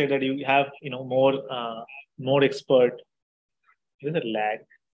whatever I said, that you have more expert. There's a lag.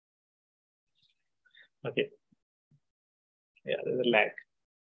 Okay. Yeah, there's a lag.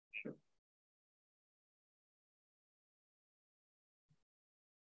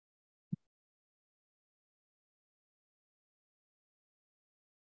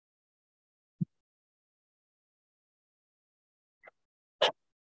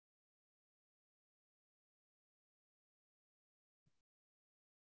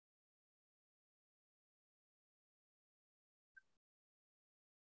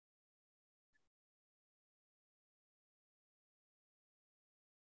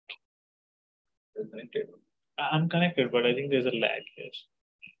 Connected. I'm connected, but I think there's a lag here.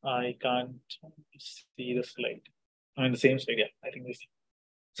 I can't see the slide. I mean, the same slide. Yeah, I think this.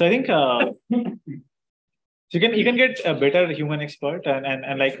 So I think you can get a better human expert,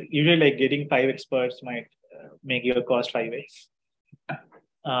 and like usually like getting 5 experts might make your cost 5x.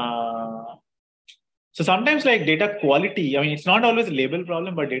 So sometimes like data quality, I mean, it's not always a label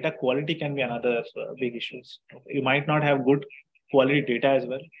problem, but data quality can be another big issue. You might not have good quality data as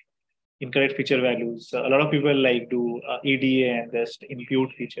well. Incorrect feature values. A lot of people like do EDA and just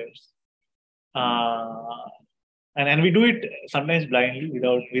impute features. And we do it sometimes blindly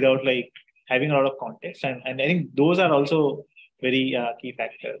without like having a lot of context. And I think those are also very key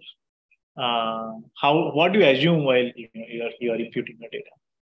factors. What do you assume while you are imputing the data?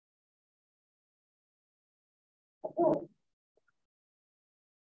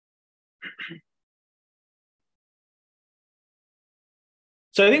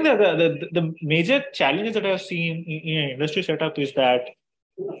 So I think that the major challenges that I've seen in an industry setup is that,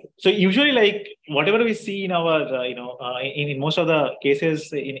 so usually like whatever we see in our in most of the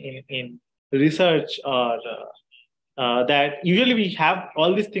cases in research or that usually we have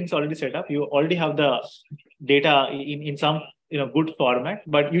all these things already set up. You already have the data in some good format,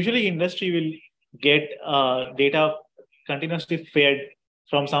 but usually industry will get data continuously fed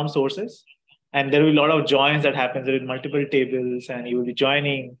from some sources. And there will be a lot of joins that happens. There will be multiple tables, and you will be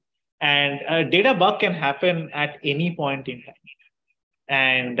joining, And a data bug can happen at any point in time.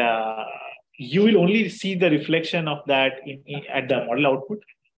 And you will only see the reflection of that at the model output.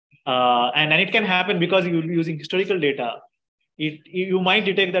 And it can happen because you will be using historical data. You might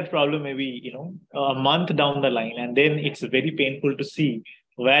detect that problem maybe a month down the line, and then it's very painful to see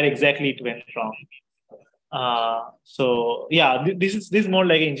where exactly it went wrong. So yeah, this is more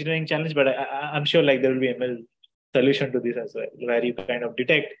like an engineering challenge, but I'm sure like there will be a ML solution to this as well, where you kind of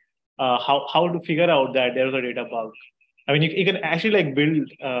detect how to figure out that there's a data bug. I mean, you can actually like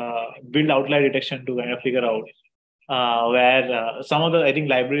build outlier detection to kind of figure out where some of the I think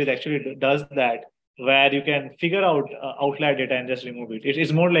libraries actually does that, where you can figure out outlier data and just remove it.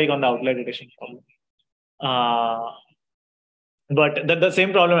 It's more like on the outlier detection problem. But the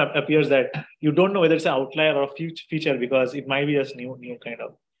same problem appears that you don't know whether it's an outlier or a feature because it might be just new kind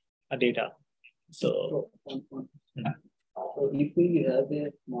of data. So if we have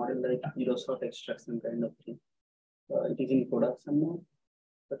a model like zero-shot extraction kind of thing, it is in production now,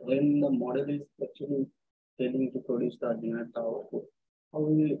 but when the model is actually failing to produce the desired output, how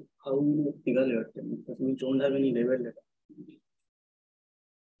will you evaluate them? Because we don't have any level data.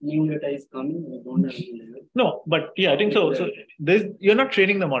 New data is coming, we don't have any level. No, but yeah, I think so. So you're not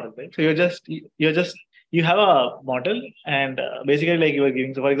training the model, right? So you have a model, and basically like you are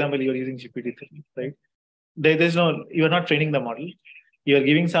giving. So for example, you are using GPT-3, right? You are not training the model. You are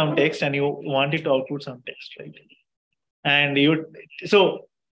giving some text, and you want it to output some text, right? And so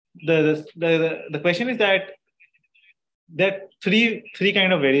the question is that three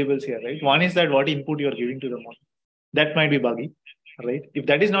kind of variables here, right? One is that what input you are giving to the model. That might be buggy, right? If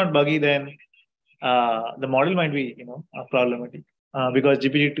that is not buggy, then the model might be problematic because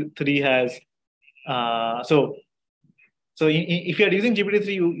GPT-3 has so if you are using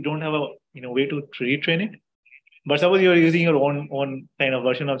GPT-3, you don't have a way to retrain it. But suppose you are using your own kind of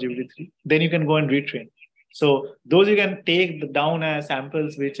version of GPT-3, then you can go and retrain. So those you can take down as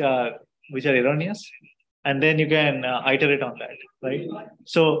samples which are erroneous, and then you can iterate on that, right?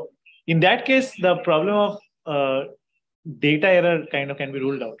 So in that case, the problem of data error kind of can be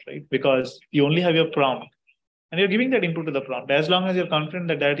ruled out, right? Because you only have your prompt, and you're giving that input to the prompt. As long as you're confident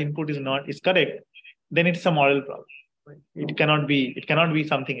that that input is correct, then it's a model problem. Right? It cannot be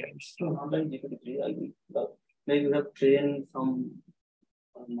something else. So not like GPT-3, I think maybe you have trained some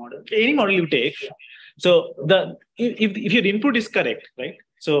model. Any model you take. Yeah. So if your input is correct, right?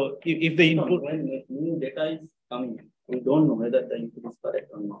 So if the input when new data is coming, we don't know whether the input is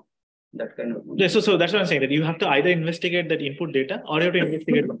correct or not. That kind of yeah. So that's what I'm saying. That you have to either investigate that input data or you have to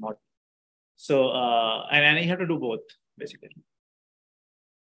investigate the model. So and you have to do both basically,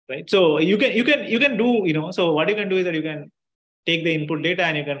 right? So you can do So what you can do is that you can take the input data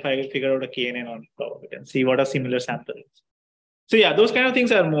and you can figure out a KNN on top of it and see what are similar samples. So yeah, those kind of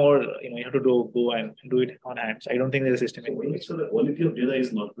things are more, you have to go and do it on hands. I don't think there's a system. So the quality of data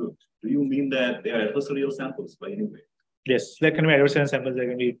is not good. Do you mean that they are adversarial samples by any way? Yes, there can be adversarial samples. There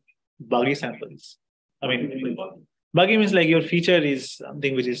can be buggy samples. I mean, buggy means like your feature is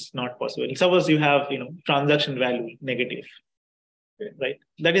something which is not possible. Suppose you have, transaction value negative, right?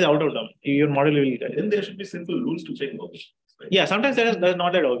 That is out of term. Your model will. Then there should be simple rules to check about it. Right? Yeah, sometimes that's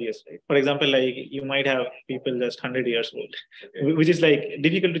not that obvious, right? For example, like you might have people just 100 years old, which is like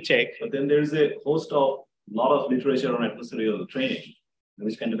difficult to check. But then there's a host of lot of literature on adversarial training,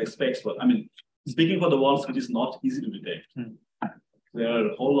 which kind of expects speaking for the ones which is not easy to detect. There are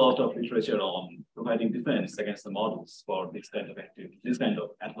a whole lot of literature on providing defense against the models for this kind of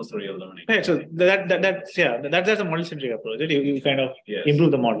adversarial learning. Right. So that's a model-centric approach. Right? You kind of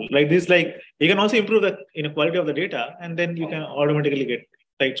improve the model. Like this, like you can also improve the quality of the data, and then you can automatically get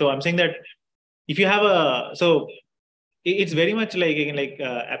right. So I'm saying that if you have it's very much like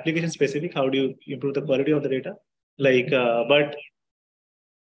application specific. How do you improve the quality of the data? But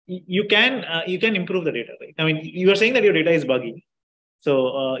you can improve the data. Right? I mean, you are saying that your data is buggy.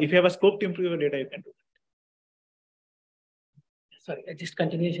 So if you have a scope to improve your data, you can do that. Sorry, just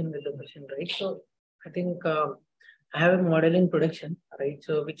continuation with the question, right? So I think I have a model in production, right?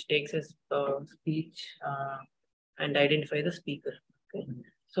 So which takes a speech and identify the speaker. Okay.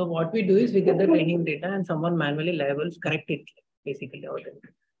 So what we do is we get the training data and someone manually labels, correct it basically out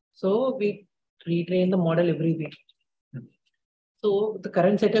there. So we retrain the model every week. So the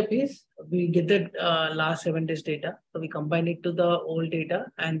current setup is we get the last 7 days data. So we combine it to the old data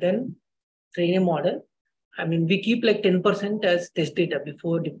and then train a model. I mean, we keep like 10% as test data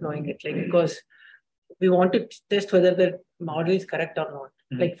before deploying it, because we want to test whether the model is correct or not.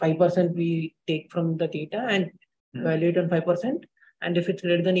 Like 5% we take from the data and evaluate on 5%. And if it's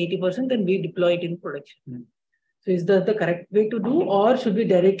greater than 80%, then we deploy it in production. So is that the correct way to do, or should we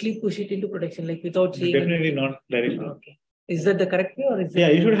directly push it into production, like without seeing? Definitely not directly. Okay. Is that the correct way, or is Yeah,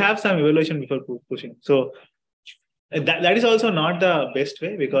 it? you should have some evaluation before pushing. So that is also not the best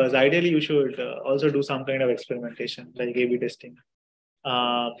way, because ideally you should also do some kind of experimentation like A/B testing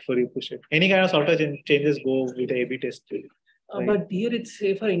before you push it. Any kind of software changes go with A/B test. Right? But here it's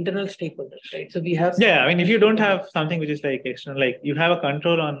say for internal stakeholders, right? So we have. Yeah, I mean, if you don't have something which is like external, like you have a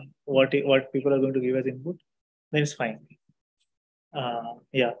control on what people are going to give as input, then it's fine.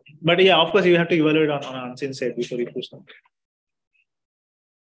 Yeah, but yeah, of course you have to evaluate on unseen side before you push them.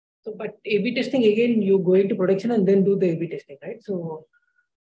 So, but A/B testing again, you go into production and then do the A/B testing, right? So.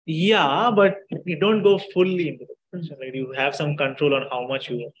 Yeah, but you don't go fully into the production, right? You have some control on how much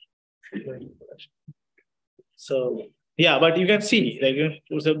you are going into production. So yeah, but you can see, like,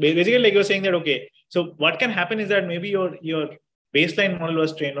 so basically, like you're saying that, okay, so what can happen is that maybe your baseline model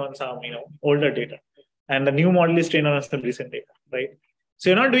was trained on some older data, and the new model is trained on some recent data, right? So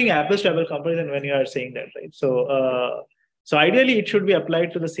you're not doing apples to apples comparison when you are saying that, right? So ideally it should be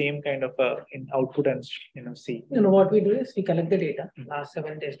applied to the same kind of in output and see. What we do is we collect the data, last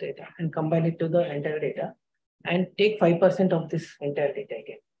 7 days data, and combine it to the entire data, and take 5% of this entire data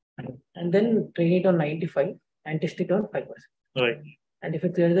again, and then train it on 95 and test it on 5%. Right. And if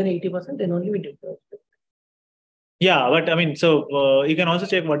it's greater than 80%, then only we do it. Yeah, but I mean, so you can also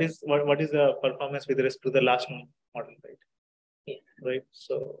check what is the performance with respect to the last model, right? Yeah. Right.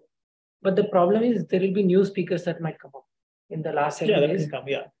 So. But the problem is there will be new speakers that might come up in the last 7 days. That can come.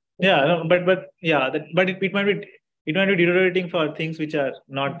 Yeah. No, but yeah, it might be deteriorating for things which are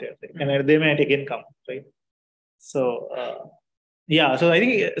not there, right? And they might again come, right? So yeah, so I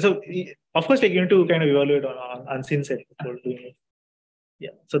think so. Of course, like you need to kind of evaluate on unseen set before doing it. Yeah,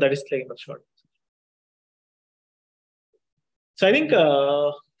 so that is like in short. So I think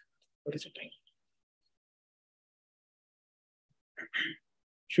what is the time?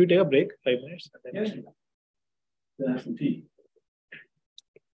 Should we take a break, 5 minutes? And then Have some tea.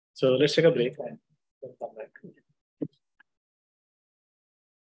 So let's take a break and then come back.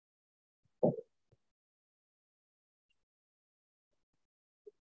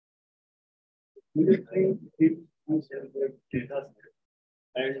 Data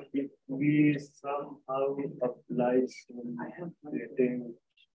and if we somehow apply some rating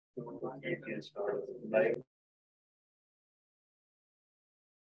to ATS, like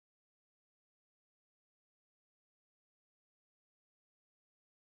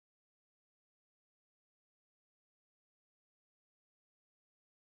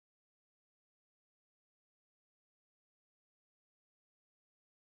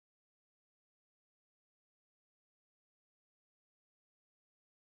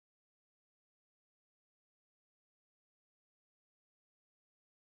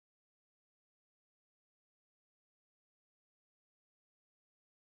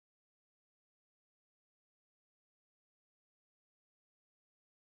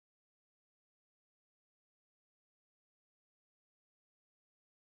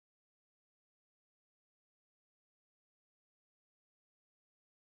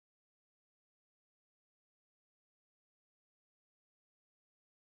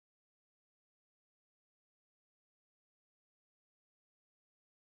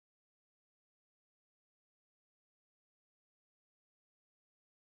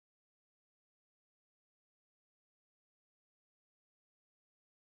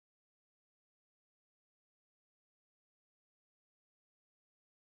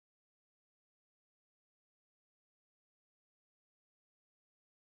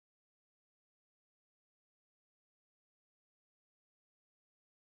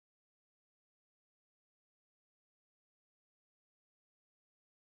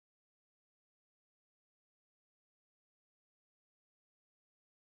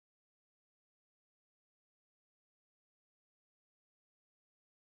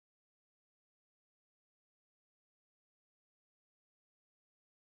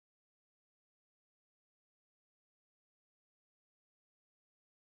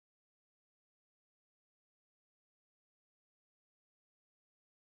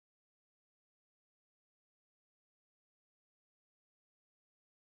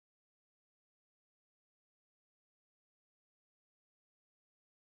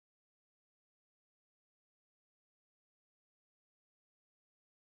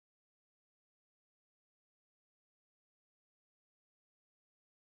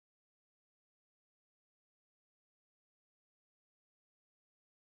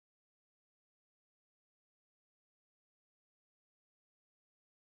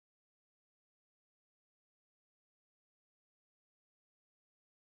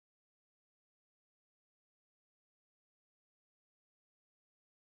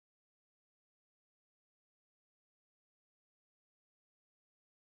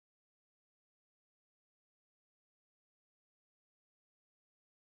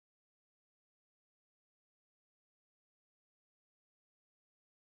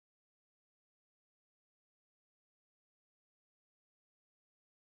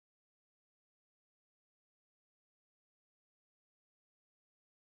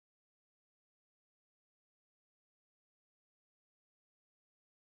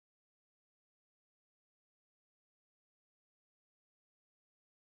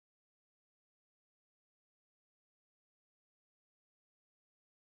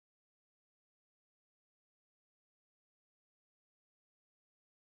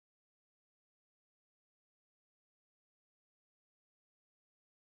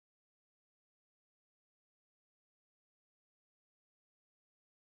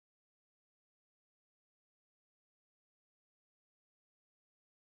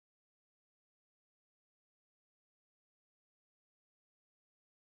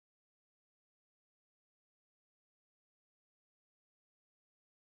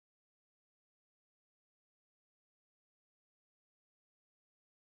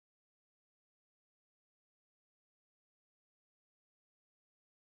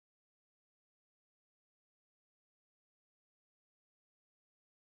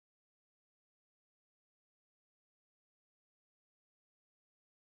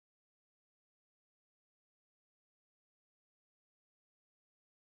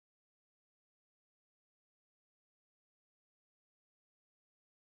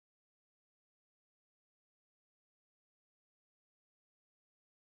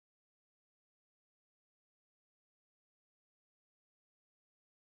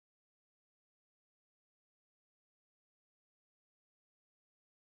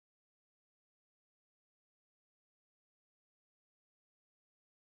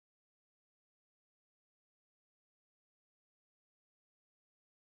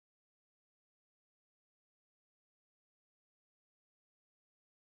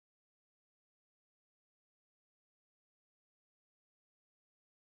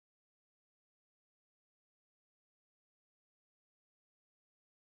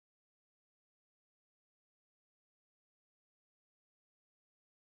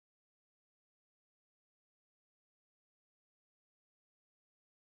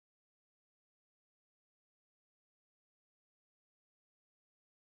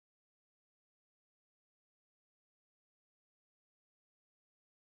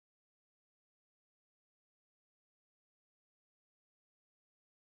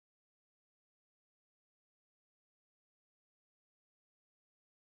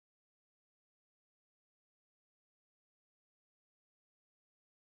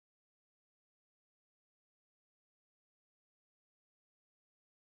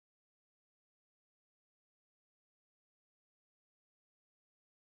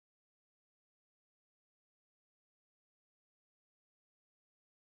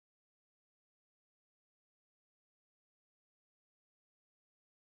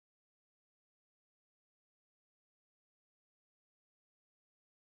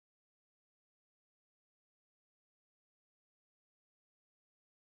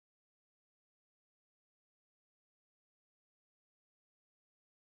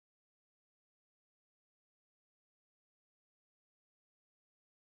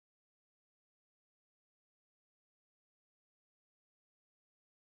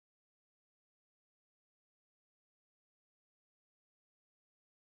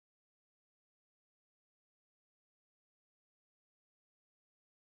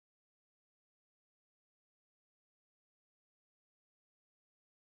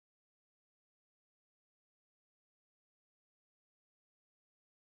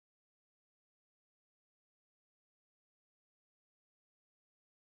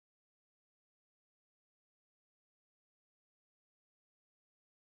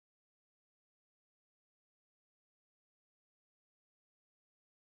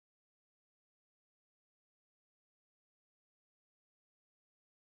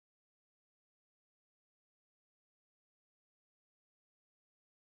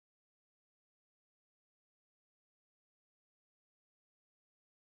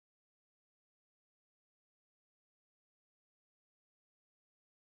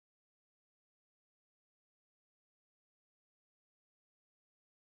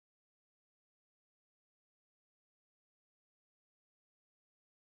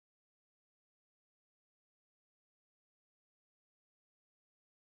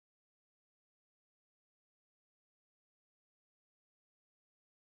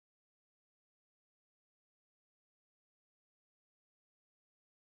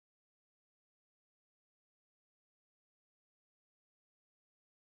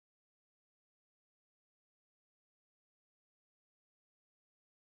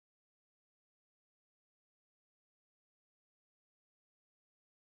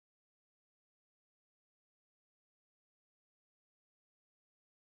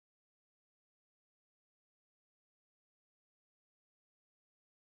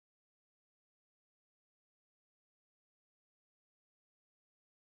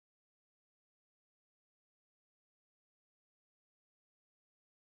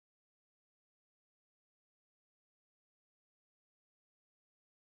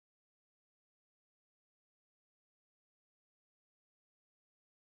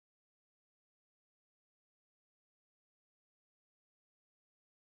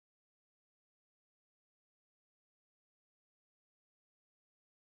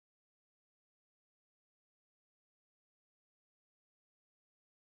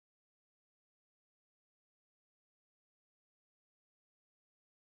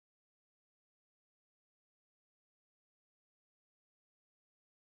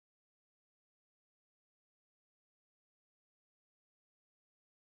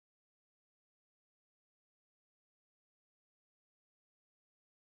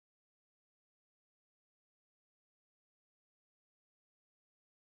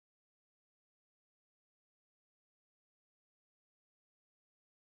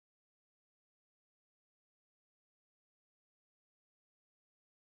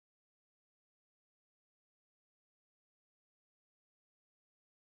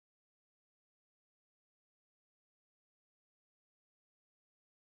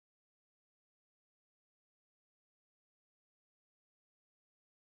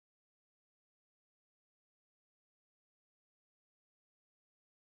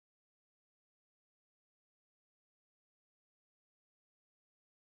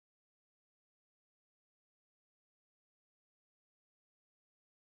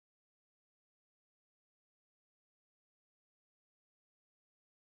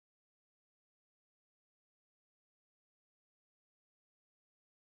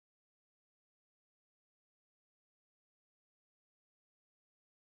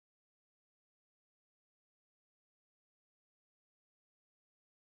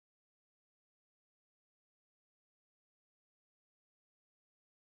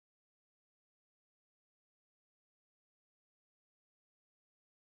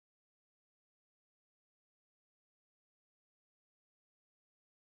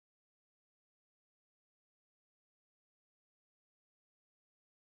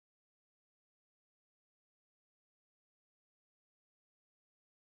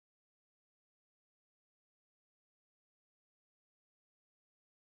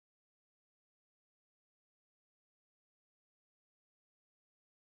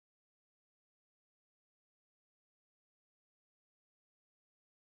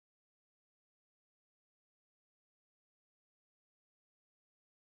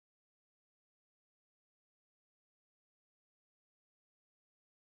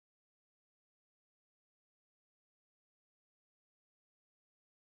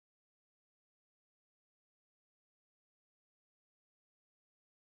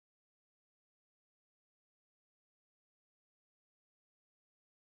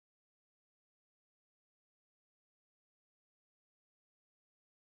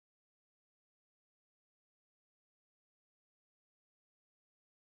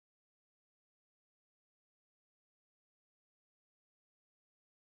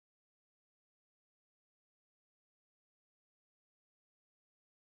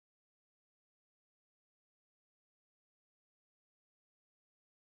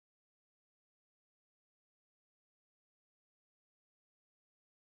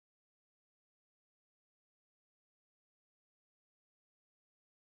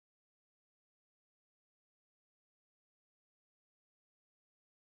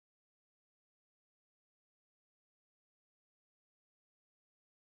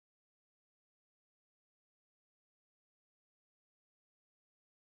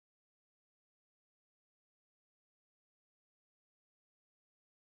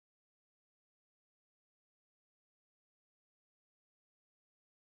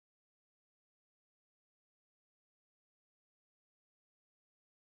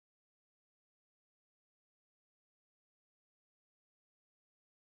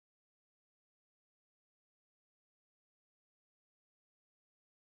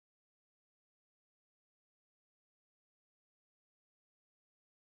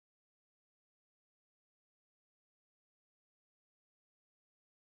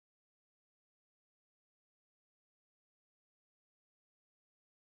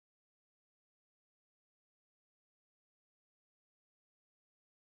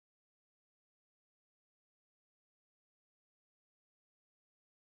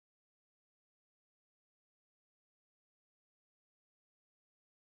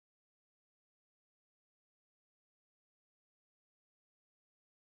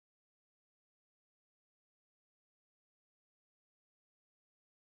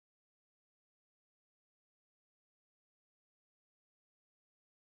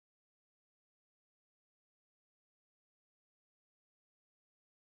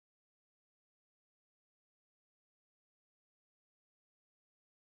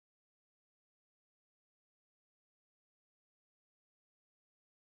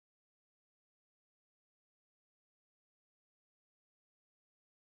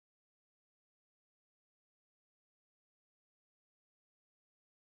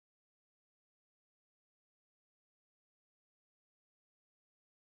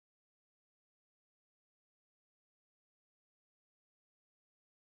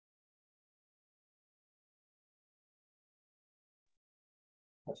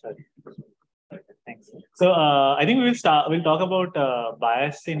Sorry. Okay, thanks. So I think we'll talk about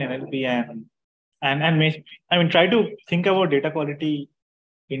bias in NLP and try to think about data quality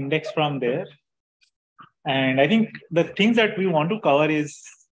index from there. And I think the things that we want to cover is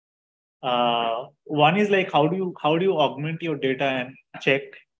one is like how do you augment your data and check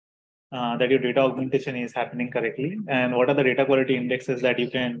that your data augmentation is happening correctly, and what are the data quality indexes that you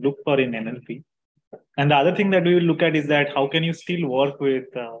can look for in NLP. And the other thing that we will look at is that how can you still work with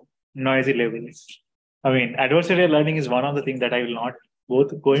noisy labels. I mean, adversarial learning is one of the things that I will not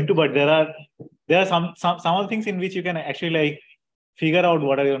go into, but there are some of the things in which you can actually like figure out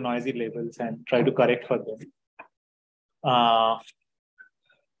what are your noisy labels and try to correct for them.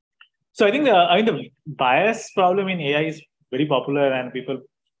 So I think the bias problem in AI is very popular, and people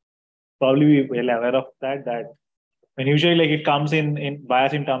probably be well aware of that. When usually like it comes in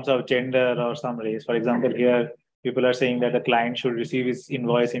bias in terms of gender or some race. For example, here people are saying that the client should receive his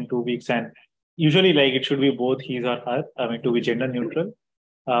invoice in 2 weeks, and usually like it should be both his or her. I mean, to be gender neutral.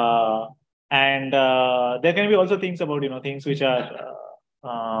 And there can be also things about things which are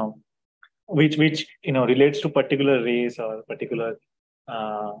which relates to particular race or particular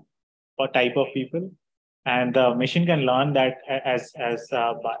or type of people, and the machine can learn that as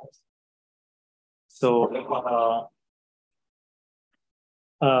bias. So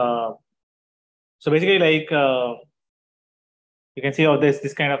so basically, like you can see how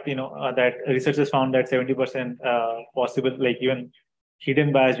this kind of that researchers found that 70% possible, like even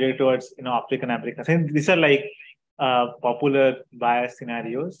hidden bias related towards African Americans. And these are like popular bias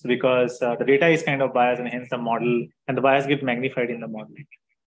scenarios because the data is kind of biased, and hence the model and the bias get magnified in the model.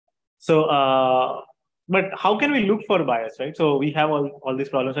 So, but how can we look for bias, right? So we have all these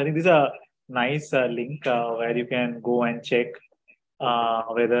problems. I think this is a nice link where you can go and check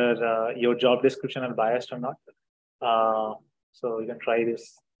whether your job description are biased or not. So you can try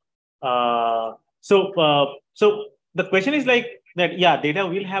this. So the question is like that. Yeah, data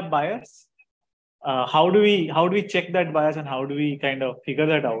will have bias. How do we check that bias, and how do we kind of figure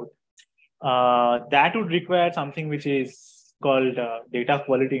that out? That would require something which is called data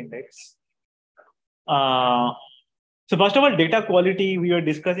quality index. So first of all, data quality we are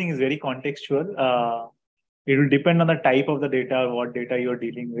discussing is very contextual. It will depend on the type of the data, what data you're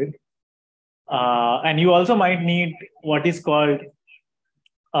dealing with. And you also might need what is called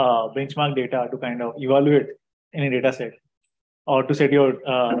benchmark data to kind of evaluate any data set or to set your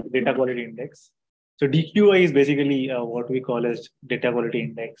data quality index. So DQI is basically what we call as data quality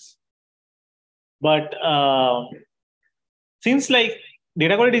index. But since like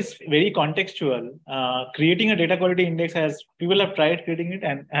data quality is very contextual, creating a data quality index people have tried creating it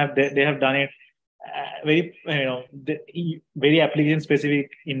and they have done it very very application specific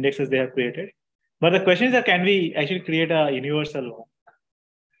indexes they have created. But the question is that can we actually create a universal one?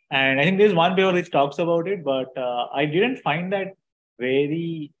 And I think there's one paper which talks about it, but I didn't find that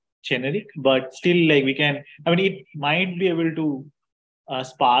very generic. But still, like it might be able to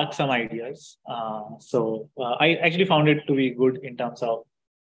spark some ideas. So I actually found it to be good in terms of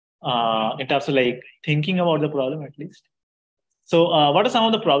like thinking about the problem at least. So what are some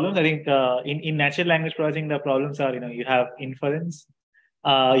of the problems? I think in natural language processing, the problems are, you have inference.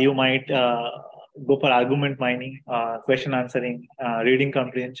 You might go for argument mining, question answering, reading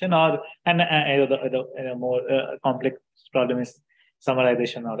comprehension, or the more complex problem is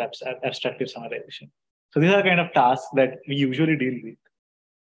summarization or abstractive summarization. So these are kind of tasks that we usually deal with.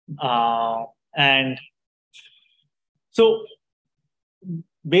 And so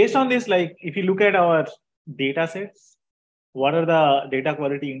based on this, like if you look at our data sets, what are the data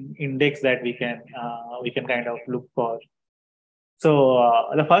quality index that we can kind of look for? So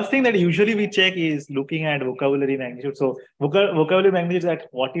the first thing that usually we check is looking at vocabulary magnitude. So vocabulary magnitude is that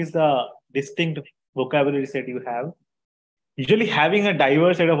what is the distinct vocabulary set you have. Usually having a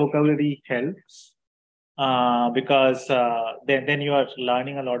diverse set of vocabulary helps because then you are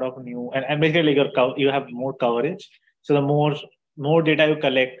learning a lot of new and basically you have more coverage. So the more data you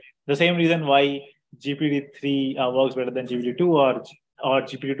collect, the same reason why GPT-3 works better than GPT-2 or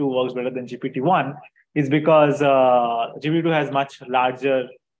GPT-2 works better than GPT-1 is because GPT-2 has much larger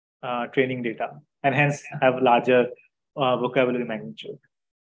training data and hence have larger vocabulary magnitude.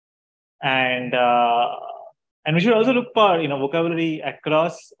 And we should also look for vocabulary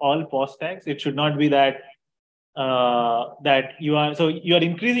across all POS tags. It should not be that you are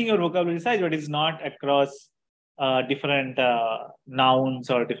increasing your vocabulary size, but it's not across different nouns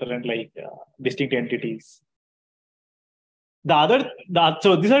or different distinct entities.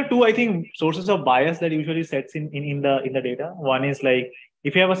 So these are two, I think, sources of bias that usually sets in the data. One is like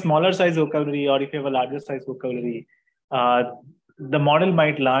if you have a smaller size vocabulary or if you have a larger size vocabulary, the model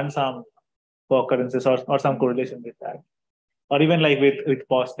might learn some occurrences or some correlation with that, or even like with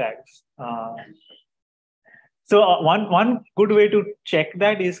pause tags. So one good way to check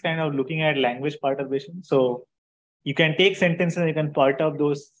that is kind of looking at language perturbation. So you can take sentences and you can perturb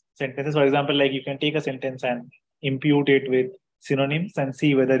those sentences. For example, like you can take a sentence and impute it with synonyms and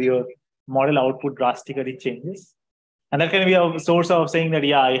see whether your model output drastically changes. And that can be a source of saying that,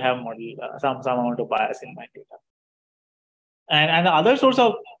 yeah, I have model some amount of bias in my data. And the other source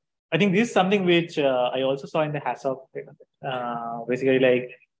of, I think this is something which I also saw in the HACCP data. Basically,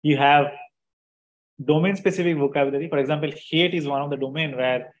 like you have domain-specific vocabulary. For example, hate is one of the domain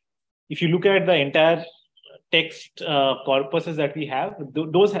where if you look at the entire text corpuses that we have,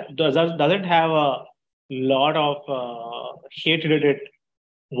 those doesn't have a lot of hate-related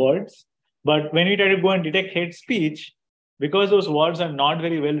words. But when we try to go and detect hate speech, because those words are not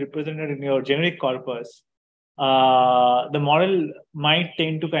very well represented in your generic corpus, the model might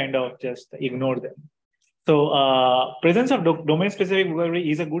tend to kind of just ignore them. So presence of domain-specific vocabulary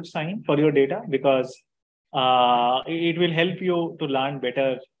is a good sign for your data because it will help you to learn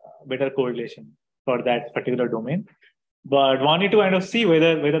better correlation for that particular domain. But one need to kind of see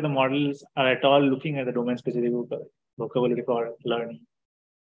whether the models are at all looking at the domain-specific vocabulary for learning.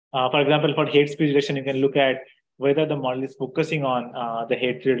 For example, for hate speech detection, you can look at whether the model is focusing on the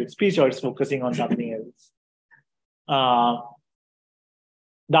hate-related speech or it's focusing on something else.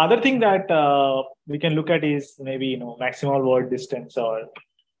 The other thing that we can look at is maybe maximal word distance or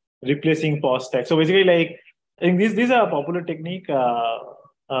replacing pause tag. So basically, like I think this is a popular technique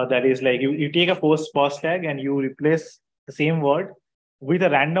that is like you take a pause tag and you replace the same word with a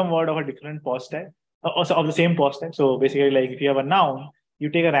random word of a different pause tag, also of the same pause tag. So basically, like if you have a noun, you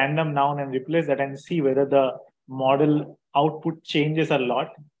take a random noun and replace that and see whether the model output changes a lot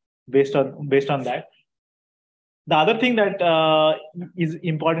based on that. The other thing that is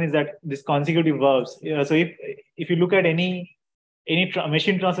important is that this consecutive verbs. So if you look at any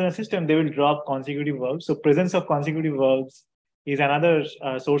machine translation system, they will drop consecutive verbs. So presence of consecutive verbs is another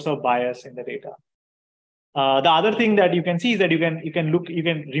source of bias in the data. The other thing that you can see is that you can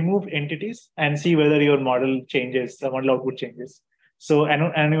remove entities and see whether your model changes, the model output changes. So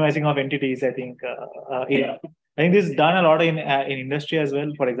anonymizing of entities, I think this is done a lot in industry as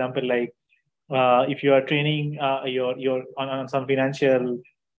well. For example, like if you are training your on some financial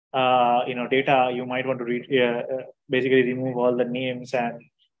data, you might want to basically remove all the names and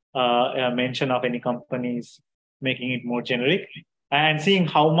mention of any companies, making it more generic, and seeing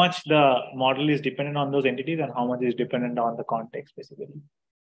how much the model is dependent on those entities and how much is dependent on the context, basically.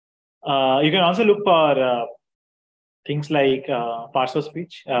 You can also look for things like parts of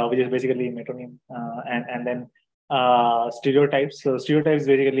speech, which is basically metonym, and then stereotypes. So stereotypes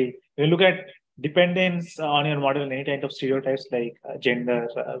basically, you look at dependence on your model in any type of stereotypes like gender,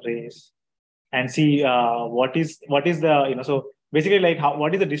 race, and see what is the so basically like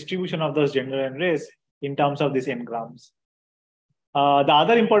what is the distribution of those gender and race in terms of these n-grams. The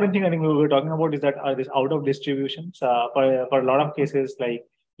other important thing I think we were talking about is that this out of distributions for a lot of cases, like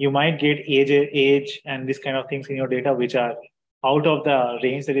you might get age and this kind of things in your data which are out of the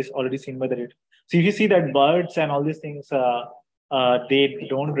range that is already seen by the data. So if you see that birds and all these things, they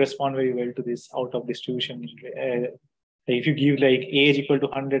don't respond very well to this out of distribution. If you give like age equal to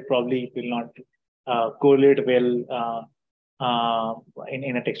 100, probably it will not correlate well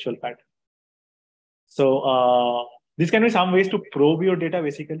in a textual pattern. So this can be some ways to probe your data.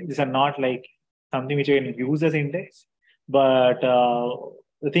 Basically, these are not like something which you can use as index, but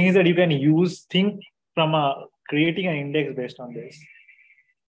the thing is that you can think from creating an index based on this.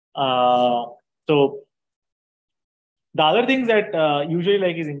 So the other things that usually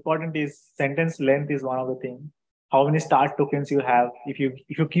like is important is sentence length is one of the things. How many start tokens you have if you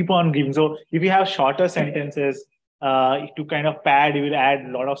keep on giving. So if you have shorter sentences to kind of pad, you will add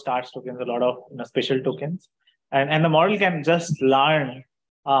a lot of start tokens, a lot of special tokens, and the model can just learn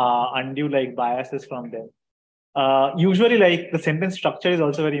undue like biases from them. Usually, like the sentence structure is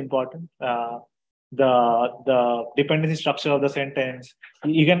also very important. The dependency structure of the sentence.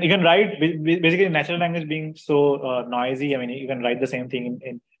 You can write basically natural language being so noisy. I mean, you can write the same thing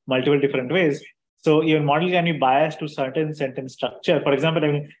in multiple different ways. So your model can be biased to certain sentence structure. For example, I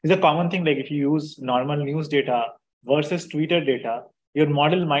mean, it's a common thing. Like if you use normal news data versus Twitter data, your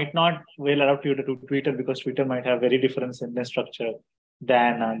model might not well adapt to Twitter because Twitter might have very different sentence structure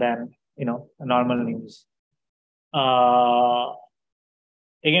than normal news.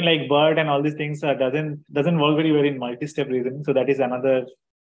 Again, like BERT and all these things doesn't work very well in multi-step reasoning. So that is another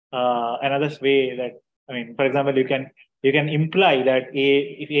way that, I mean, for example, you can imply that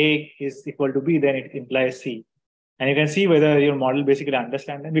if A is equal to B, then it implies C. And you can see whether your model basically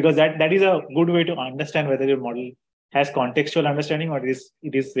understands them, because that is a good way to understand whether your model has contextual understanding or it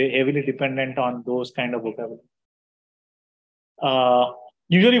is heavily dependent on those kind of vocabulary.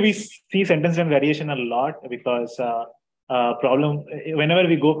 Usually we see sentence length variation a lot because whenever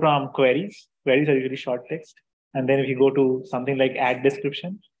we go from queries are usually short text. And then if you go to something like add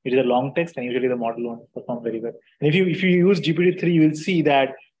description, it is a long text, and usually the model won't perform very well. And if you use GPT-3, you will see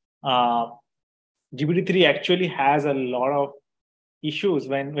that GPT-3 actually has a lot of issues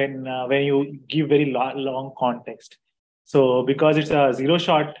when you give very long context. So because it's a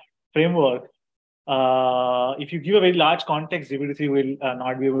zero-shot framework, if you give a very large context, GPT-3 will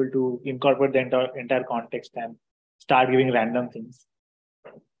not be able to incorporate the entire context and start giving random things.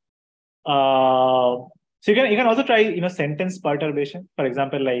 So you can also try sentence perturbation. For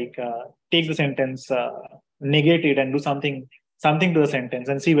example, like take the sentence, negate it, and do something to the sentence,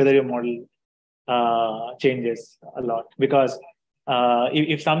 and see whether your model changes a lot. Because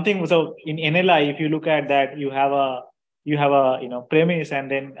if something, so in NLI, if you look at that, you have a premise, and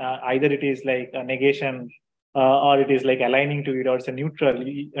then either it is like a negation or it is like aligning to it, or it's a neutral. I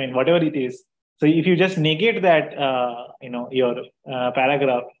mean, whatever it is. So if you just negate that, your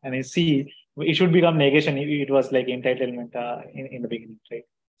paragraph, and you see, it should become negation if it was like entitlement in the beginning, right?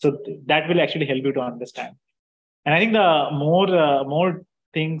 So that will actually help you to understand. And I think the more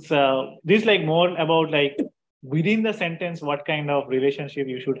things, this like more about like within the sentence, what kind of relationship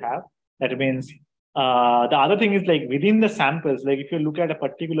you should have. That means the other thing is like within the samples, like if you look at a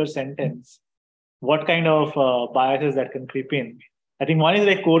particular sentence, what kind of biases that can creep in. I think one is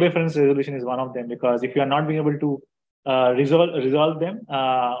like co-reference resolution is one of them, because if you are not being able to resolve them,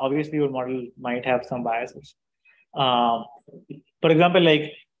 obviously your model might have some biases. For example,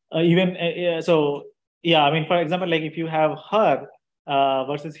 like for example, like if you have her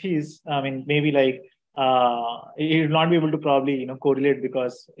versus his, I mean, maybe like it will not be able to probably correlate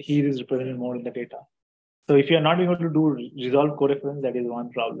because he is represented more in the data. So if you are not able to resolve co-reference, that is one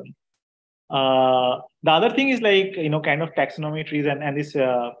problem. The other thing is like kind of taxonomy trees and this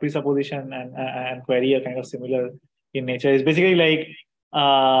presupposition and query are kind of similar in nature. Is basically like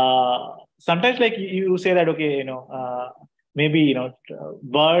sometimes like you say that okay, maybe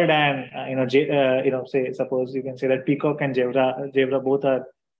bird and say suppose you can say that peacock and zebra both are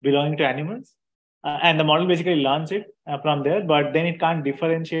belonging to animals, and the model basically learns it from there, but then it can't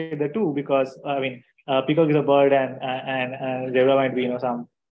differentiate the two, because peacock is a bird and zebra might be some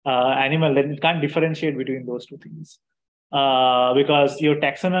animal. Then it can't differentiate between those two things because your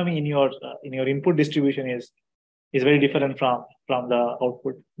taxonomy in your input distribution is very different from the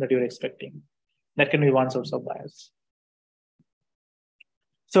output that you're expecting. That can be one source of bias.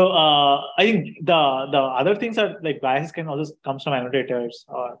 So I think the other things are like biases can also come from annotators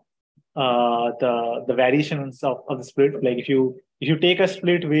or the variations of the split. Like if you take a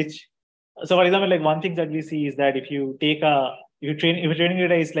split which, so for example, like one thing that we see is that if your training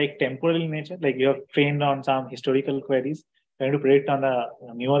data is like temporal in nature, like you have trained on some historical queries, trying to predict on the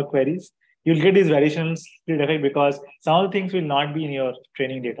newer queries, you'll get this variational split effect because some of the things will not be in your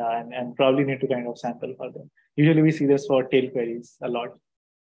training data and probably need to kind of sample for them. Usually we see this for tail queries a lot.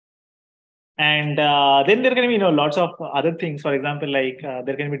 And then there can be lots of other things. For example, like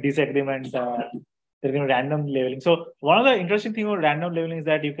there can be disagreement, there can be random labeling. So one of the interesting things about random labeling is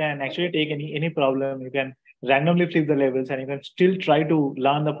that you can actually take any problem, you can randomly flip the labels, and you can still try to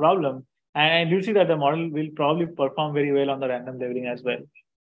learn the problem. And you'll see that the model will probably perform very well on the random labeling as well.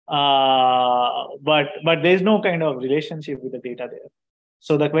 But there's no kind of relationship with the data there.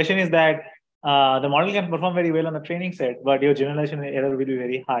 So the question is that the model can perform very well on the training set, but your generalization error will be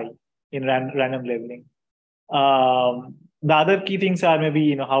very high in random labeling. The other key things are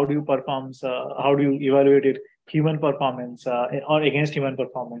maybe how do you evaluate it, human performance or against human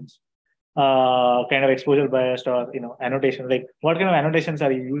performance, kind of exposure biased or annotation, like what kind of annotations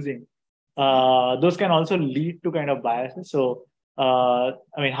are you using? Those can also lead to kind of biases. So so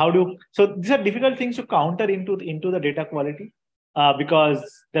these are difficult things to counter into the data quality because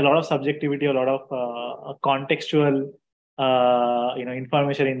there are a lot of subjectivity, a lot of contextual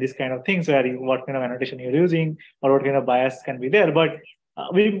information in this kind of things, where what kind of annotation you're using or what kind of bias can be there. But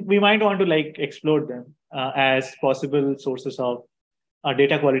we might want to like explore them as possible sources of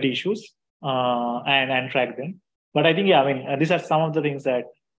data quality issues and track them. But I think these are some of the things that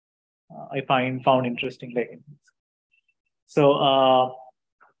I found interesting. Like so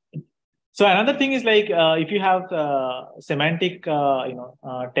another thing is like if you have semantic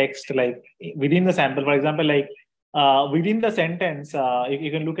text like within the sample, for example, like within the sentence,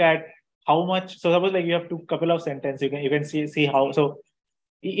 you can look at how much. So suppose like you have couple of sentences, you can see how. So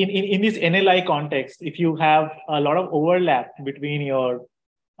in this NLI context, if you have a lot of overlap between your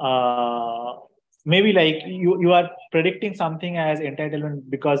maybe like you are predicting something as entitlement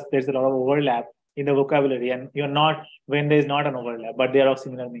because there's a lot of overlap in the vocabulary, and you're not when there's not an overlap, but they are of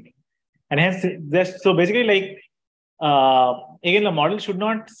similar meaning. And hence, so basically, like again, the model should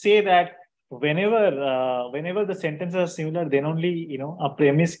not say that whenever the sentences are similar, then only a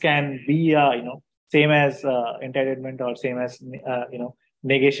premise can be same as entitlement or same as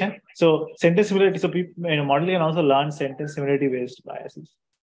negation. So sentence similarity. So people, model can also learn sentence similarity based biases.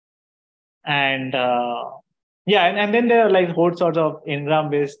 And and then there are like whole sorts of n-gram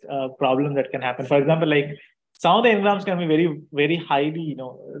based problems that can happen. For example, like some of the n-grams can be very, very highly,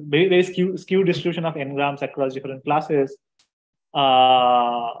 very, very skewed distribution of n-grams across different classes.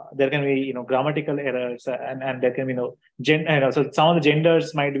 There can be, grammatical errors, and there can be, so some of the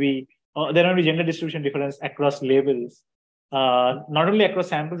genders might be, there might be gender distribution difference across labels, not only across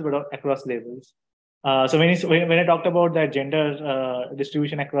samples, but across labels. So when I talked about that gender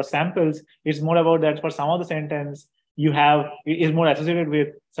distribution across samples, it's more about that for some of the sentence is more associated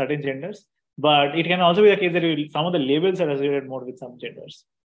with certain genders, but it can also be the case that some of the labels are associated more with some genders.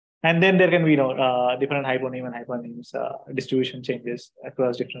 And then there can be different hyponym and hypernyms distribution changes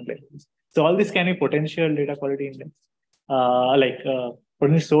across different labels. So all this can be potential data quality index,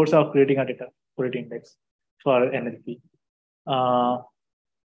 potential source of creating a data quality index for NLP.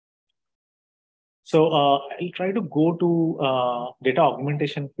 So I'll try to go to data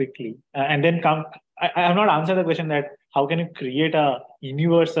augmentation quickly, and then I have not answered the question that how can you create a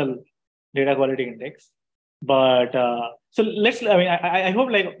universal data quality index, but so I hope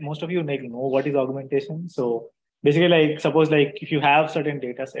like most of you know what is augmentation. So basically, like suppose like if you have certain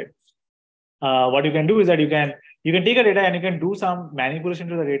data sets, what you can do is that you can take a data and you can do some manipulation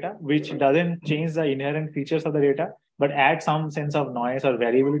to the data, which doesn't change the inherent features of the data, but add some sense of noise or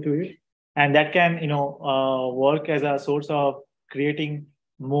variability to it. And that can, work as a source of creating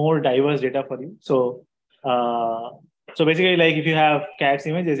more diverse data for you. So, so basically, like if you have cats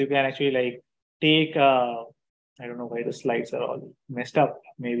images, you can actually like take, I don't know why the slides are all messed up,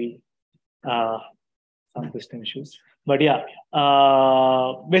 maybe some system issues. But yeah,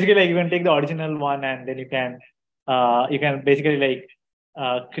 basically, like you can take the original one and then you can basically like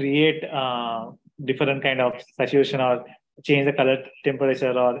create different kind of saturation or change the color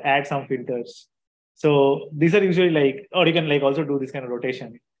temperature or add some filters. So these are usually like, or you can like also do this kind of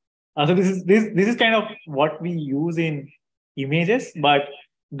rotation. So this is kind of what we use in images, but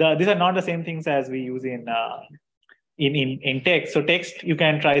these are not the same things as we use in text. So text, you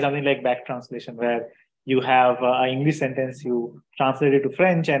can try something like back translation, where you have an English sentence, you translate it to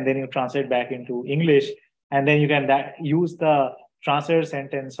French, and then you translate back into English, and then you can use the translated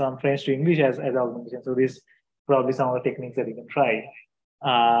sentence from French to English as augmentation. So this probably some of the techniques that you can try.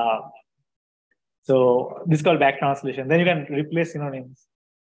 So this is called back translation. Then you can replace synonyms.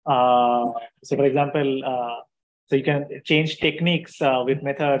 So for example, so you can change techniques with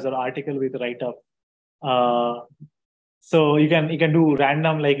methods or article with write-up. So you can do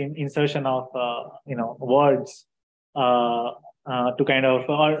random like insertion of words to kind of,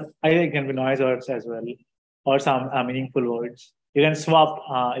 or either it can be noise words as well, or some meaningful words. You can swap.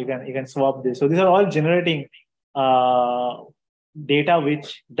 You can swap this. So these are all generating data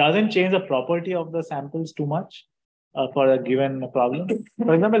which doesn't change the property of the samples too much for a given problem.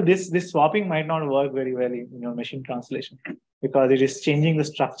 For example, this swapping might not work very well in your machine translation because it is changing the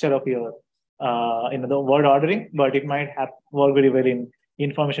structure of your the word ordering, but it might work very well in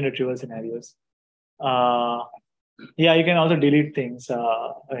information retrieval scenarios. Yeah, you can also delete things.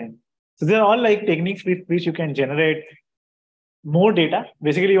 So these are all like techniques with which you can generate more data.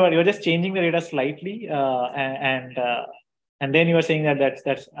 Basically, you're just changing the data slightly, and then you are saying that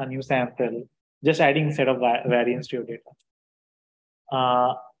that's a new sample, just adding a set of variance to your data.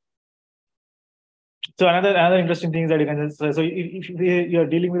 So another interesting thing is that you can just, so if you're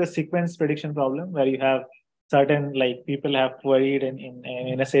dealing with a sequence prediction problem where you have certain like people have queried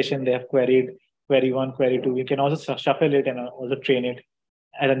in a session, they have queried query 1, query 2, you can also shuffle it and also train it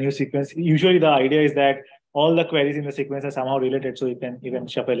as a new sequence. Usually the idea is that all the queries in the sequence are somehow related, so you can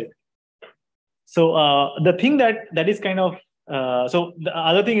shuffle it. So the thing that is kind of, so the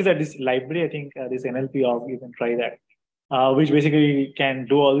other thing is that this library, I think this NLP org, you can try that. Which basically can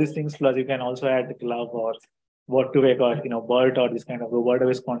do all these things. Plus, you can also add the GloVe or Word2Vec or BERT or this kind of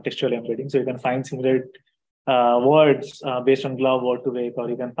word-based contextual embedding. So you can find similar words based on GloVe, Word2Vec, or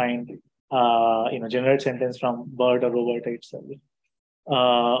you can find generate sentence from BERT or Roberta itself,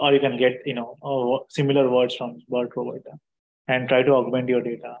 or you can get similar words from BERT, Roberta, and try to augment your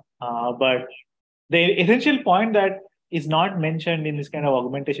data. But the essential point that is not mentioned in this kind of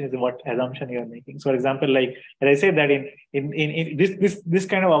augmentation is what assumption you are making. So, for example, like as I said that in this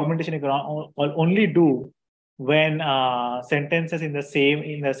kind of augmentation you can only do when sentences in the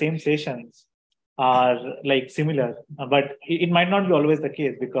same sessions are like similar, but it might not be always the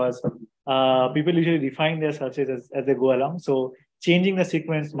case because people usually refine their searches as they go along. So changing the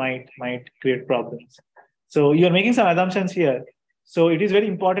sequence might create problems. So you're making some assumptions here. So it is very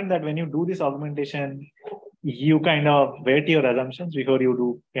important that when you do this augmentation, you kind of vet your assumptions before you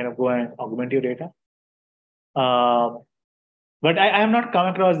do kind of go and augment your data. But I have not come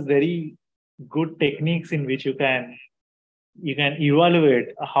across very good techniques in which you can evaluate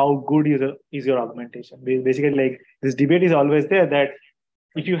how good is your augmentation. Basically, like this debate is always there that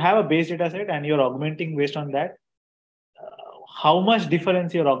if you have a base data set and you're augmenting based on that, how much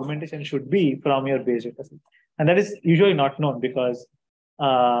difference your augmentation should be from your base data set. And that is usually not known because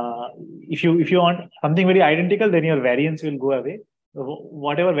if you want something very identical, then your variance will go away.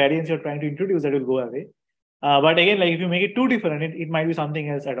 Whatever variance you're trying to introduce, that will go away. But again, like if you make it too different, it might be something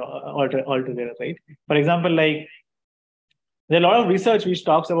else altogether, right? For example, like there are a lot of research which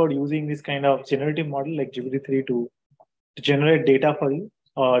talks about using this kind of generative model like GPT-3 to generate data for you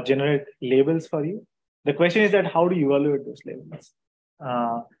or generate labels for you. The question is that how do you evaluate those labels?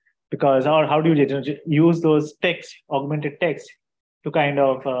 Because or how do you use those augmented text to kind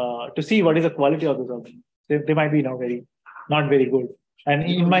of to see what is the quality of those augments? They might be not very good. And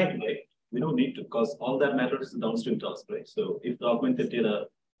in my we don't need to, because all that matters is the downstream task, right? So if the augmented data,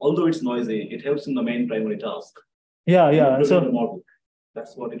 although it's noisy, it helps in the main primary task. Yeah. So the model.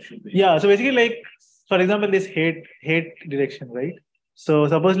 That's what it should be. Yeah. So basically, like for example, this hate direction, right? So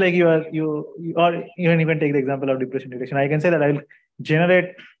suppose like you or even you can take the example of depression direction. I can say that I'll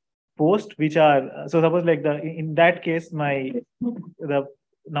generate posts which are so suppose like in that case the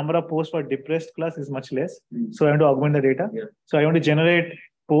number of posts for depressed class is much less. So I want to augment the data. Yeah. So I want to generate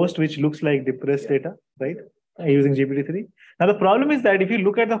post which looks like depressed data, right? Using GPT-3. Now the problem is that if you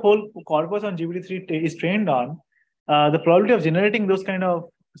look at the whole corpus on GPT-3 is trained on, the probability of generating those kind of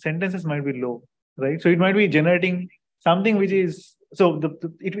sentences might be low, right? So it might be generating something which is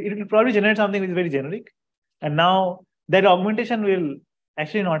it will probably generate something which is very generic, and now that augmentation will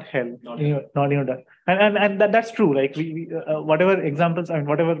actually not help. And that's true. Like we whatever examples and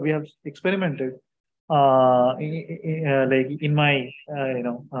whatever we have experimented, like in my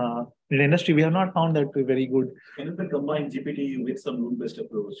in the industry, we have not found that to be very good. Can you combine GPT with some rule-based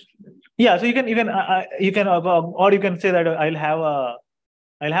approach? Yeah, so you can or you can say that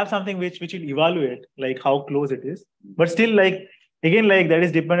I'll have something which will evaluate like how close it is, but still like again like that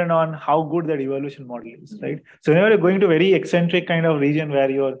is dependent on how good that evaluation model is, right? So whenever you're going to very eccentric kind of region where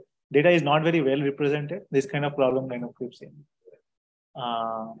your data is not very well represented, this kind of problem kind of creeps in.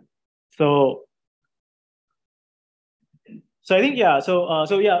 So I think I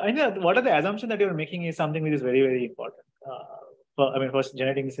think what are the assumptions that you're making is something which is very, very important for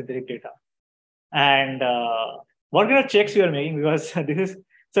generating synthetic data. And what kind of checks you are making, because this is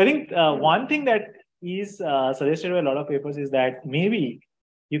so I think one thing that is suggested by a lot of papers is that maybe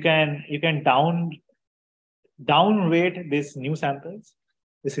you can downweight these new samples,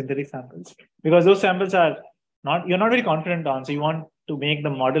 the synthetic samples, because those samples are you're not very confident on, so you want to make the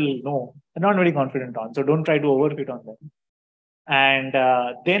model know you're not very confident on, so don't try to overfit on them. And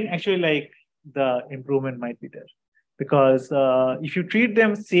then actually like the improvement might be there, because if you treat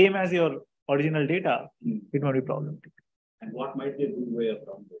them same as your original data, it might be problematic. And what might be a good way of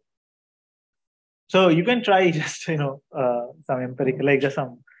doing it? So you can try just some empirical, like just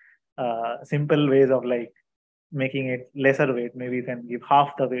some simple ways of like making it lesser weight. Maybe you can give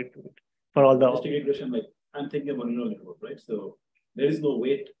half the weight to it for all the investigation. Like I'm thinking of a neural network, right? So there is no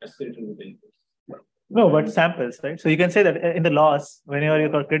weight associated with the inputs. No, but samples, right? So you can say that in the loss, whenever you're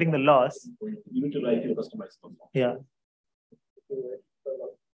calculating the loss, you need to write your customized form. Yeah.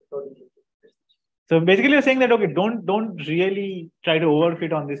 So basically, you're saying that okay, don't really try to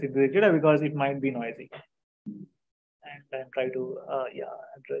overfit on this synthetic data because it might be noisy, and then try to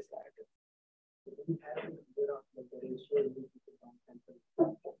address that.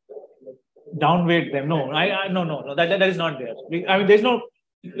 Downweight them? No, no. That is not there. I mean, there's no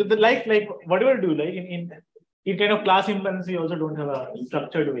like whatever you do like in kind of class imbalance, you also don't have a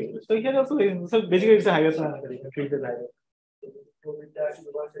structured way. So here also, so basically, it's a higher plan. Treat it higher. You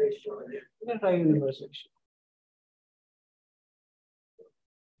can try inverse ratio.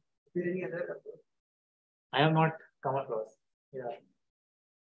 I have not come across. Yeah.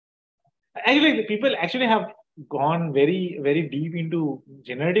 Actually, people actually have gone very, very deep into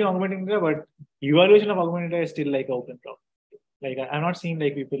generating augmented data, but evaluation of augmented data is still like an open problem. Like I'm not seeing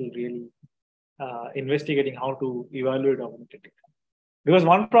like people really investigating how to evaluate augmented data. Because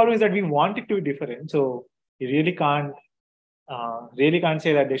one problem is that we want it to be different, so you really can't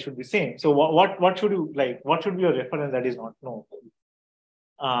say that they should be same. So what should you like? What should be your reference that is not known?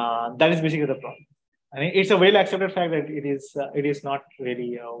 That is basically the problem. I mean, it's a well accepted fact that it is not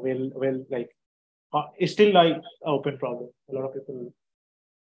really it's still like an open problem. A lot of people,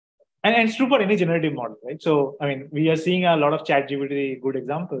 and it's true for any generative model, right? So I mean, we are seeing a lot of ChatGPT good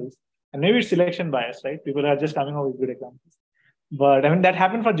examples, and maybe it's selection bias, right? People are just coming up with good examples. But I mean, that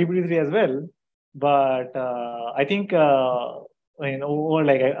happened for GPT-3 as well. But I think over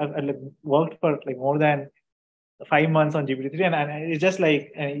like I worked for like more than 5 months on GPT-3, and it's just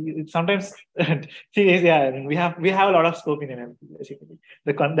like sometimes yeah, I mean, we have a lot of scope in NLP basically.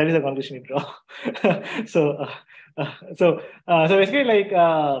 That is the conclusion you draw. so basically like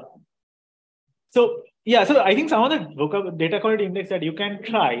so I think some of the data quality index that you can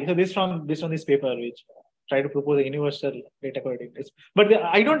try. So this from this paper which try to propose a universal data quality index. But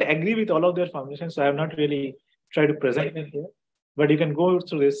I don't agree with all of their formulations, so I have not really tried to present it here. But you can go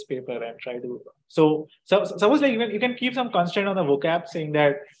through this paper and try to. So suppose like you can keep some constraint on the vocab, saying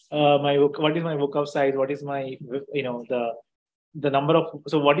that what is my vocab size? What is my the number of,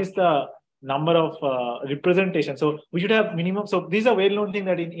 so what is the number of representation? So we should have minimum. So these are well-known thing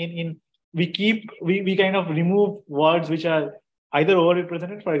that in we kind of remove words which are either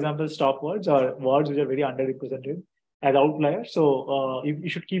overrepresented, for example, stop words, or words which are very underrepresented as outliers. So you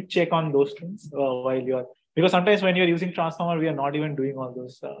should keep check on those things while you're, because sometimes when you're using transformer, we are not even doing all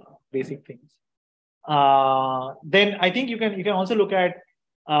those basic things. Then I think you can also look at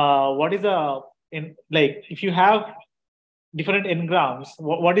what is if you have different n-grams,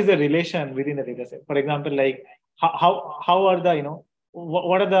 what is the relation within the data set? For example, like how are the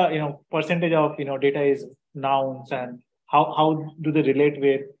what are the percentage of data is nouns, and how do they relate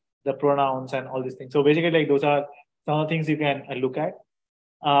with the pronouns and all these things. So basically, like those are some of the things you can look at.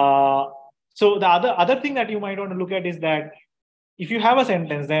 So the other thing that you might want to look at is that if you have a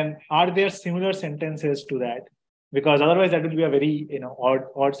sentence, then are there similar sentences to that? Because otherwise that will be a very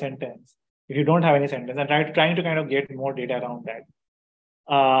odd sentence if you don't have any sentence, and trying to kind of get more data around that.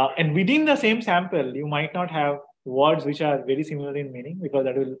 And within the same sample, you might not have words which are very similar in meaning, because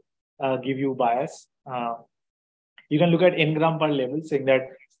that will give you bias. You can look at n-gram per label, saying that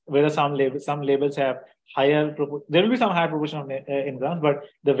whether some labels have higher there will be some higher proportion of n-grams, but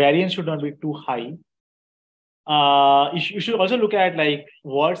the variance should not be too high. You should also look at like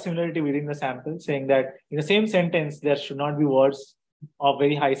word similarity within the sample, saying that in the same sentence there should not be words of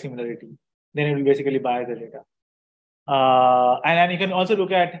very high similarity. Then it will basically bias the data. And then you can also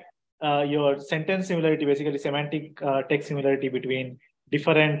look at your sentence similarity, basically semantic text similarity between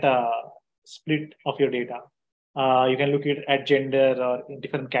different split of your data. You can look at gender or in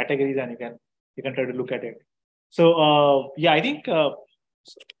different categories, and you can try to look at it. So I think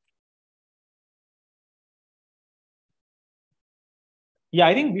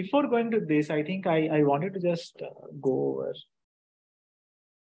I think before going to this, I think I wanted to just go over.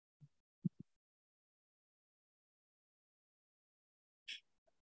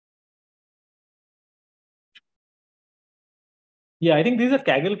 Yeah, I think this is a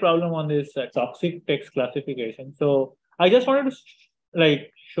Kaggle problem on this toxic text classification. So I just wanted to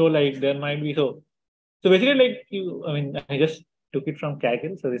show there might be so basically I just took it from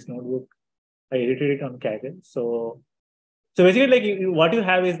Kaggle. So this notebook, I edited it on Kaggle. So basically what you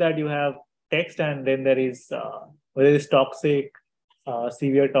have is that you have text, and then there is whether it's toxic,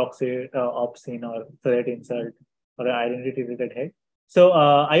 severe toxic, obscene, or threat, insult, or identity related head. So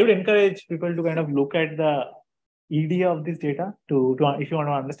I would encourage people to kind of look at the ED of this data to if you want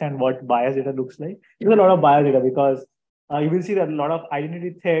to understand what bias data looks like. There's a lot of bias data, because you will see that a lot of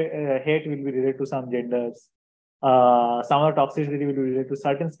identity hate will be related to some genders. Some of the toxicity will be related to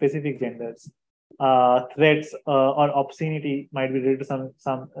certain specific genders. Threats or obscenity might be related to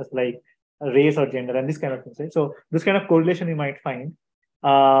some like race or gender, and this kind of things. Right? So this kind of correlation you might find.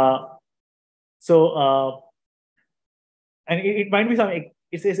 And it might be some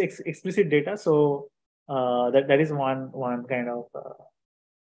explicit data. So that is one kind of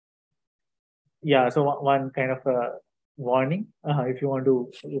so one kind of warning if you want to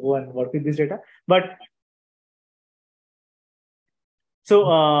go and work with this data. But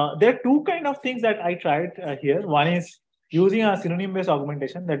so there are two kind of things that I tried here. One is using a synonym based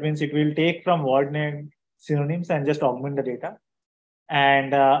augmentation. That means it will take from word name synonyms and just augment the data.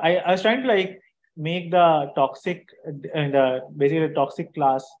 And I was trying to make the toxic basically the toxic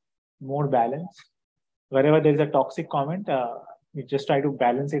class more balanced. Wherever there is a toxic comment, you just try to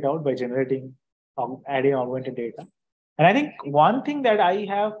balance it out by adding augmented data. And I think one thing that I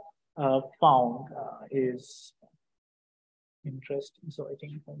have found is interesting. So I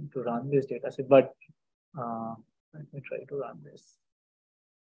think I'm going to run this data set, but let me try to run this.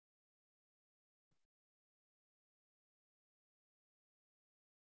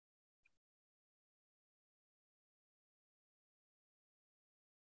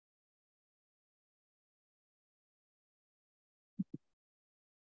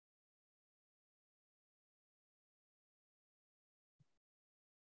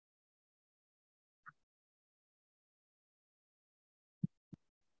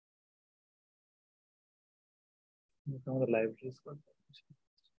 Some of the libraries.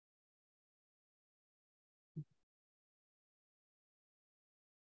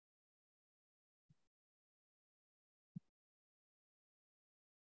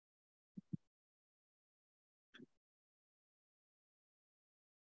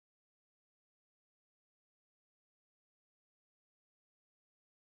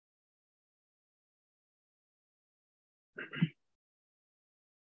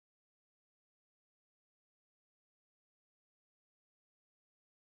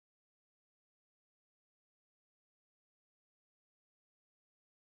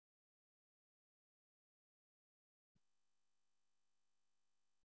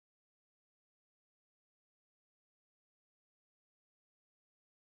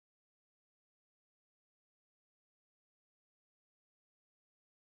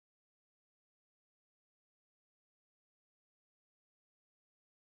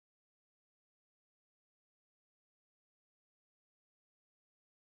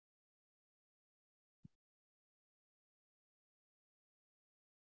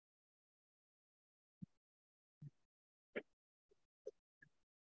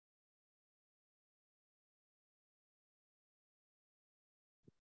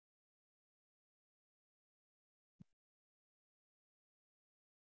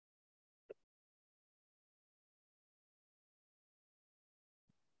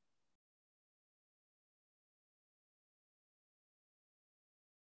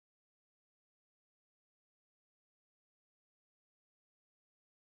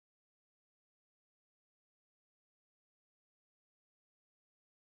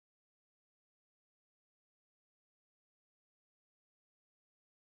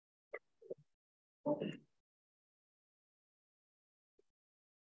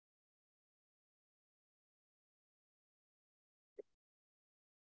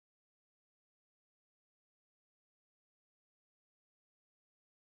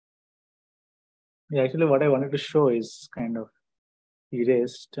 Yeah, actually, what I wanted to show is kind of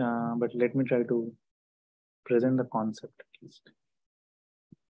erased, but let me try to present the concept at least.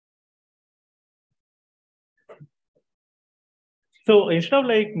 So instead of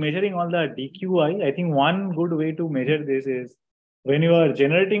like measuring all the DQI, I think one good way to measure this is when you are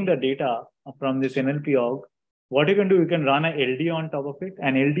generating the data from this NLP org, what you can do, you can run a LDA on top of it.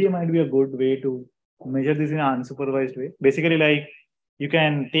 And LDA might be a good way to measure this in an unsupervised way. Basically, like you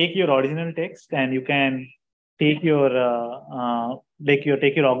can take your original text and you can take your take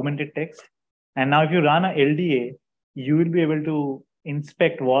your augmented text. And now if you run a LDA, you will be able to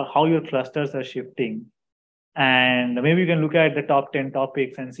inspect how your clusters are shifting. And maybe you can look at the top 10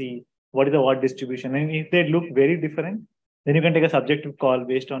 topics and see what is the what distribution. And if they look very different, then you can take a subjective call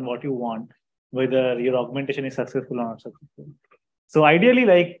based on what you want, whether your augmentation is successful or not successful. So ideally,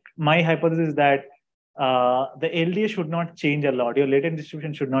 like my hypothesis is that the LDA should not change a lot. Your latent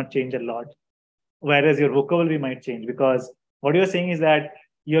distribution should not change a lot, whereas your vocabulary might change, because what you're saying is that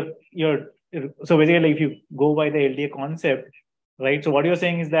your so basically if you go by the LDA concept, right? So what you're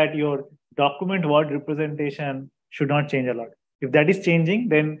saying is that your document word representation should not change a lot. If that is changing,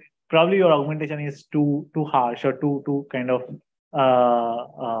 then probably your augmentation is too harsh or too kind of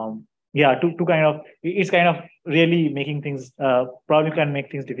too kind of, it's kind of really making things probably can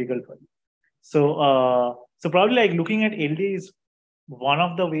make things difficult for you. So probably like looking at LDA is one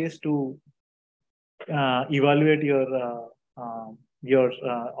of the ways to evaluate your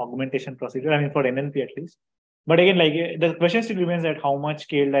augmentation procedure. I mean, for NLP at least. But again, like the question still remains that how much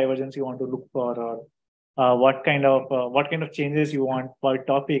scale divergence you want to look for, or what kind of changes you want per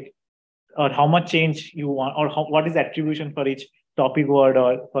topic, or how much change you want, or what is the attribution for each topic word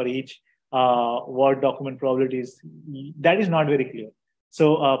or for each word document probabilities. That is not very clear.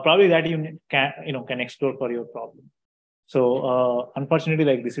 So probably that you can explore for your problem. So unfortunately,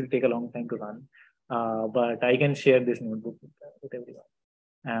 like this will take a long time to run. But I can share this notebook with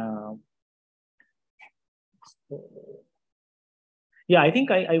everyone. Yeah, I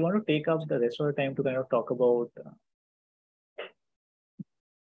think I want to take up the rest of the time to kind of talk about.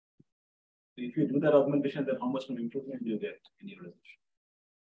 If you do that augmentation, then how much improvement do you get in your resolution?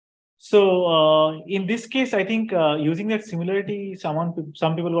 in this case, I think using that similarity, some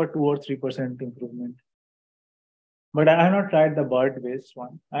people got 2 or 3% improvement. But I have not tried the BERT-based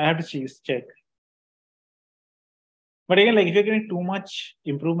one. I have to check. But again, like if you're getting too much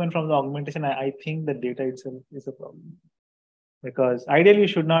improvement from the augmentation, I think the data itself is a problem. Because ideally, you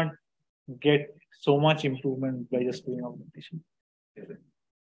should not get so much improvement by just doing augmentation.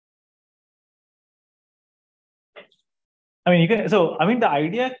 I mean, the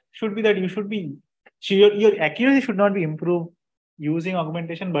idea should be that you should be, your accuracy should not be improved using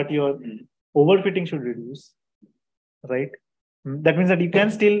augmentation, but your overfitting should reduce, right? That means that you can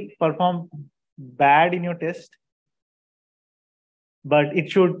still perform bad in your test, but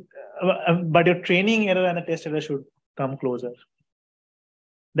it should, but your training error and the test error should come closer.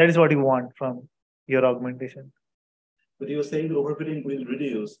 That is what you want from your augmentation. But you were saying the overfitting will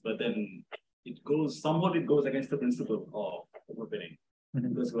reduce, but then it goes against the principle of overfitting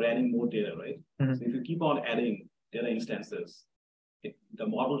because we're adding more data, right? So if you keep on adding data instances, the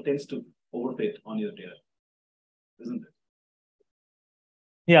model tends to overfit on your data, isn't it?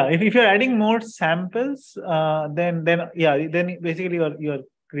 Yeah, if you're adding more samples, then basically you're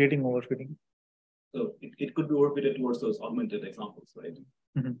creating overfitting. So it could be overfitted towards those augmented examples, right?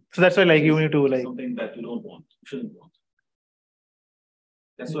 So that's why you need to something that you don't want, you shouldn't want.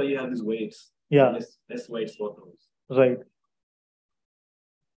 That's why you have these weights. Yeah. Less weights for those. Right.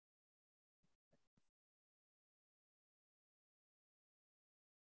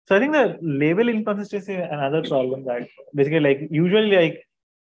 So I think the label inconsistency is another problem that basically usually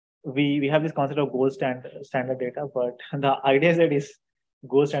we have this concept of gold standard data, but the idea is that is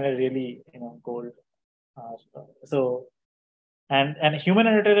gold standard really gold. And human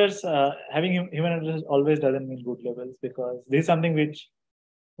annotators, having human annotators always doesn't mean good labels, because this is something which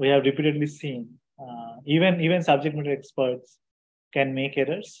we have repeatedly seen. Even subject matter experts can make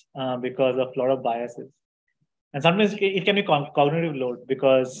errors because of a lot of biases. And sometimes it can be cognitive load,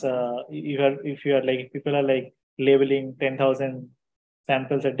 because if people are labeling 10,000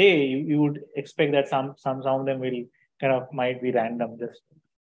 samples a day, you would expect that some of them will might be random just.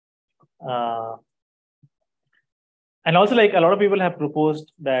 And also a lot of people have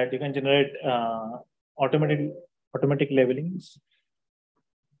proposed that you can generate automatic labelings.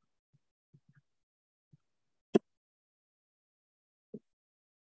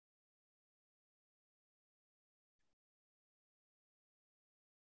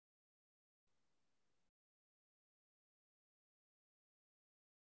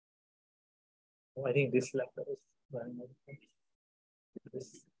 I think this laptop is running out of time.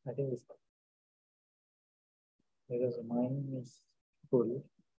 I think this, because mine is full.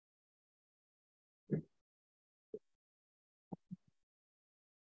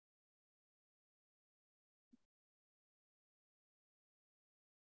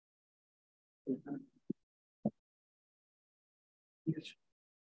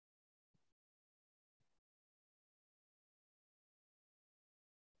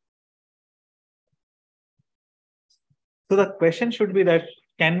 So the question should be that,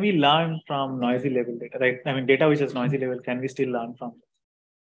 can we learn from noisy label data, right? I mean, data which is noisy label, can we still learn from?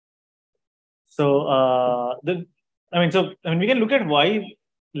 So we can look at why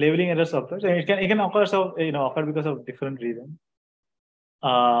labeling errors occur. It can occur because of different reasons.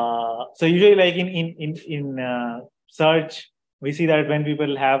 So usually, in search, we see that when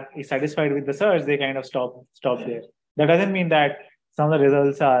people is satisfied with the search, they kind of stop there. That doesn't mean that some of the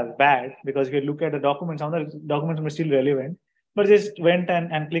results are bad, because if you look at the documents, some of the documents are still relevant, but just went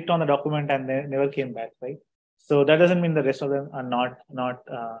and clicked on the document and they never came back, right? So that doesn't mean the rest of them are not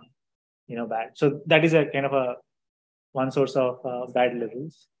bad. So that is a kind of one source of bad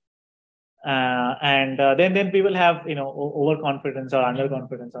labels. Then people have overconfidence or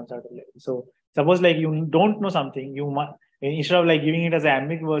underconfidence on certain levels. So suppose you don't know something, you might, instead of giving it as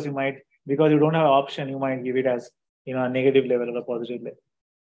ambiguous, you might, because you don't have an option, you might give it as a negative level or a positive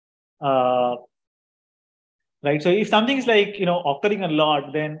level. Right. So if something is occurring a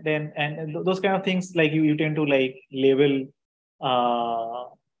lot, then those kind of things you tend to label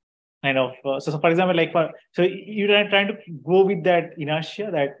so for example, so you're trying to go with that inertia,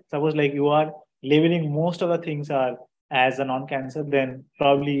 that suppose you are labeling most of the things are as a non-cancer, then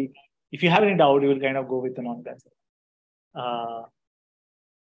probably if you have any doubt, you will go with the non-cancer.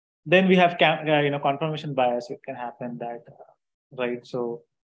 Then we have confirmation bias. It can happen that right. So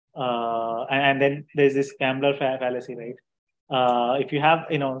and then there's this Campbell fallacy, right? If you have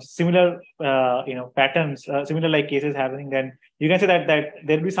similar patterns, similar cases happening, then you can say that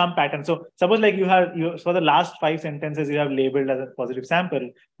there'll be some pattern. So suppose you for the last 5 sentences you have labeled as a positive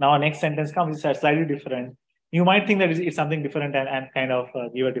sample. Now our next sentence comes, it's slightly different. you might think that it's something different and kind of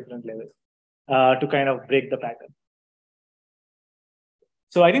give a different level to kind of break the pattern.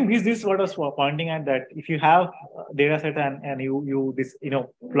 So I think this is what I was pointing at, that if you have data set and you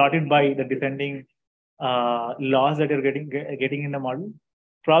plotted by the descending laws that you're getting in the model,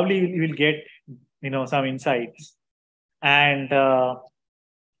 probably you will get some insights. And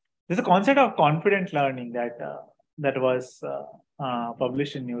there's a concept of confident learning that was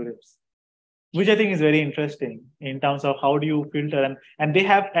published in NeurIPS, which I think is very interesting in terms of how do you filter, and they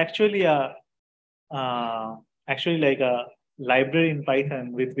have actually like a library in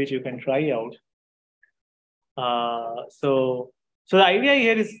Python with which you can try out. So the idea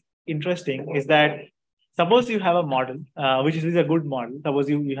here is interesting, is that suppose you have a model, which is a good model. Suppose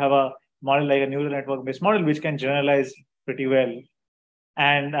you have a model like a neural network based model, which can generalize pretty well.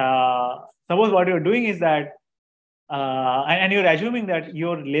 And suppose what you're doing is that, and you're assuming that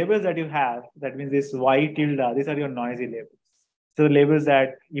your labels that you have, that means this y tilde, these are your noisy labels. So the labels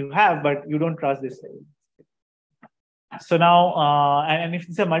that you have, but you don't trust this label. So now, and if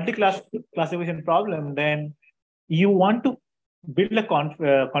it's a multi-class classification problem, then you want to build a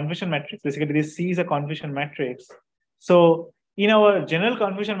confusion matrix. Basically, this C is a confusion matrix. So in our general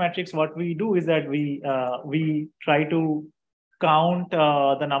confusion matrix, what we do is that we try to count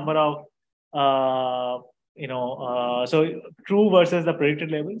the number of so true versus the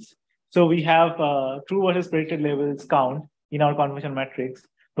predicted labels. So we have true versus predicted labels count in our confusion matrix.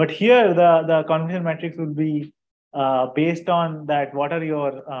 But here the confusion matrix will be based on that. What are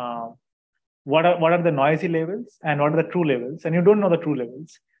your what are the noisy labels and what are the true labels? And you don't know the true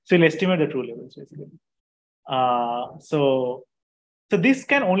labels, so you'll estimate the true labels basically. So this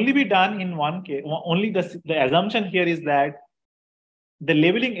can only be done in one case. Only the assumption here is that the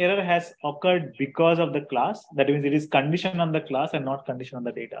labeling error has occurred because of the class. That means it is conditioned on the class and not conditioned on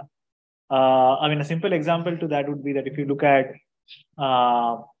the data. I mean, a simple example to that would be that if you look at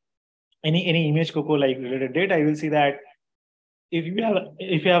any image COCO like related data, you will see that if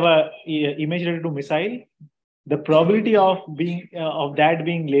you have a image related to missile, the probability of that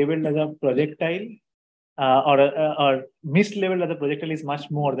being labeled as a projectile or mislabeled as a projectile is much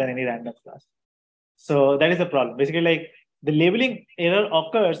more than any random class. So that is the problem. Basically, like the labeling error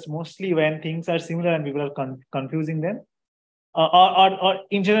occurs mostly when things are similar and people are confusing them, or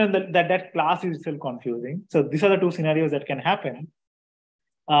in general that class is still confusing. So these are the two scenarios that can happen.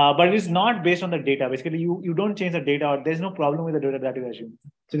 But it is not based on the data. Basically, you don't change the data, or there's no problem with the data that you assume.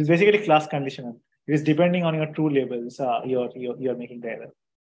 So it's basically class conditional. It is depending on your true labels. You're making the error.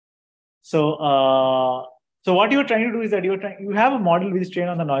 So what you're trying to do is that you have a model which is trained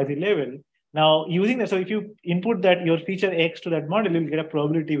on the noisy label. Now using that, so if you input that your feature X to that model, you'll get a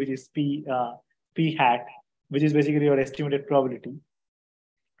probability which is p hat, which is basically your estimated probability.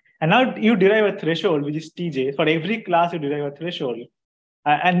 And now you derive a threshold which is Tj. For every class, you derive a threshold.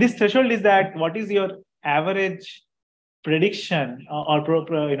 And this threshold is that what is your average prediction or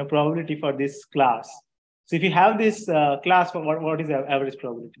probability for this class. So if you have this class, what is the average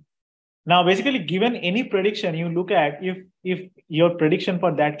probability? Now, basically, given any prediction, you look at if your prediction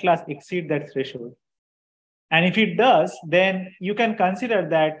for that class exceeds that threshold, and if it does, then you can consider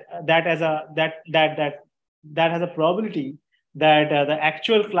that has a probability that the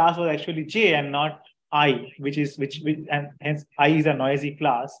actual class was actually J and not I, which and hence I is a noisy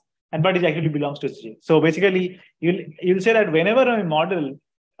class, but it actually belongs to J. So basically, you'll say that whenever a model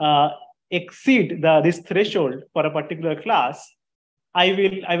exceed this threshold for a particular class,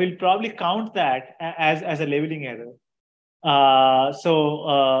 I will probably count that as a labeling error.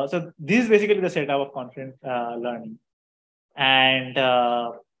 So this is basically the setup of confident learning. And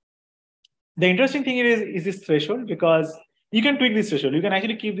the interesting thing is this threshold, because you can tweak this threshold. You can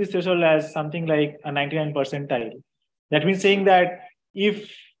actually keep this threshold as something like a 99 percentile. That means saying that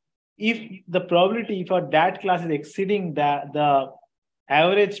if the probability for that class is exceeding the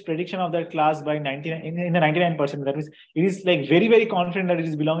average prediction of that class by 99 in the 99%, that means it is like very, very confident that it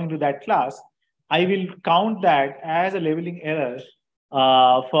is belonging to that class, I will count that as a labeling error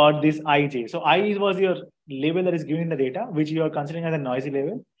for this ij. So I was your label that is given in the data, which you are considering as a noisy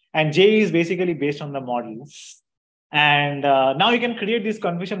label, and j is basically based on the model. And now you can create this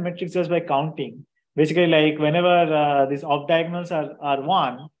confusion matrix just by counting. Basically, like whenever these off diagonals are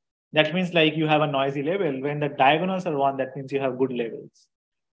 1, that means like you have a noisy label. When the diagonals are 1, that means you have good labels.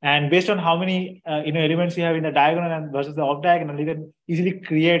 And based on how many elements you have in the diagonal and versus the off diagonal, you can easily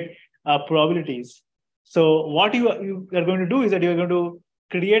create probabilities. So what you are going to do is that you are going to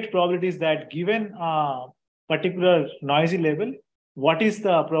create probabilities that given a particular noisy label, what is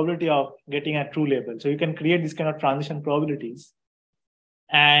the probability of getting a true label? So you can create this kind of transition probabilities.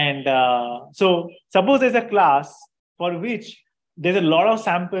 And so suppose there's a class for which there's a lot of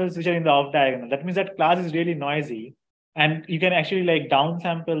samples which are in the off diagonal. That means that class is really noisy, and you can actually like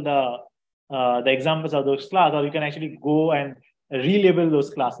downsample the examples of those class, or you can actually go and relabel those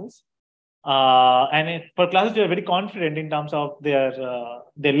classes. For classes which are very confident in terms of their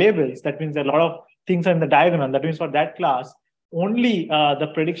labels, that means a lot of things are in the diagonal. That means for that class, only the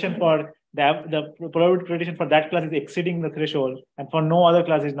prediction for the probability prediction for that class is exceeding the threshold, and for no other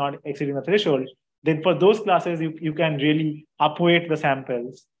class is not exceeding the threshold. Then for those classes, you can really upweight the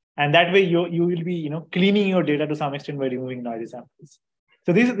samples, and that way you will be cleaning your data to some extent by removing noisy samples.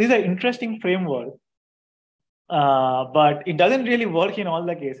 So these are interesting framework, but it doesn't really work in all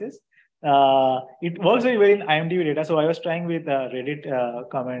the cases. It works very well in IMDb data. So I was trying with Reddit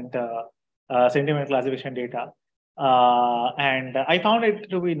comment sentiment classification data, and I found it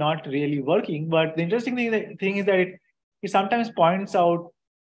to be not really working. But the interesting thing is that it sometimes points out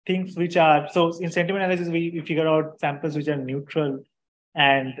things which are, so in sentiment analysis, we figure out samples which are neutral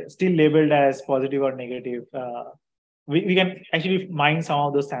and still labeled as positive or negative. We can actually mine some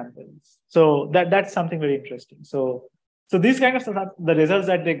of those samples. So that's something very interesting. So these kind of stuff, the results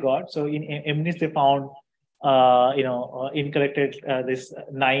that they got. So in MNIST, they found, incorrected this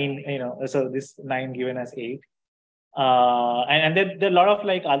 9, so this 9 given as 8. And there are a lot of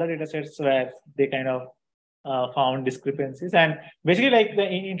like other data sets where they kind of found discrepancies. And basically, like the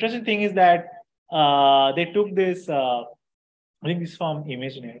interesting thing is that they took this, I think this is from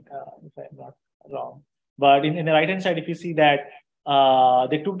ImageNet, if I'm not wrong. But in the right-hand side, if you see that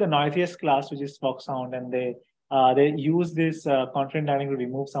they took the noisiest class, which is Foxhound, and they use this confidence dynamic to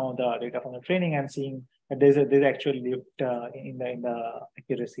remove some of the data from the training, and seeing that there's actual lift in the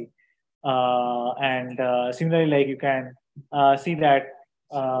accuracy. Similarly, like you can see that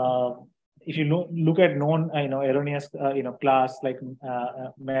if you look at known erroneous class like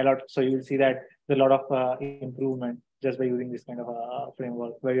Malot, so you will see that there's a lot of improvement just by using this kind of a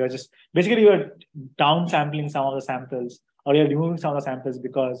framework, where you're just basically you're downsampling some of the samples, or you're removing some of the samples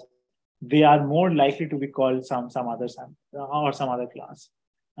because they are more likely to be called some other sample or some other class,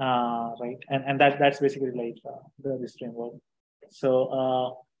 right? And that's basically like this framework.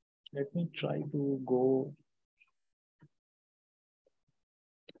 So let me try to go.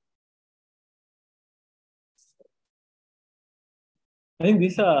 I think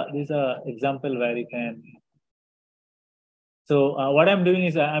these are example where you can. So what I'm doing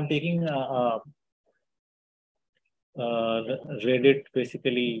is I'm taking Reddit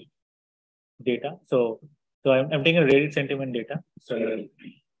basically data. So I'm taking a Reddit sentiment data. So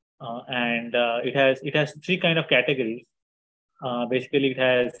it has 3 kind of categories. Basically, it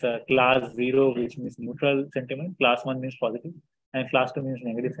has class 0, which means neutral sentiment. Class 1 means positive, and class 2 means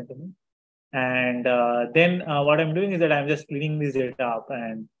negative sentiment. And then what I'm doing is that I'm just cleaning this data up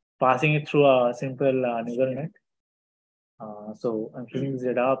and passing it through a simple neural net. So I'm cleaning this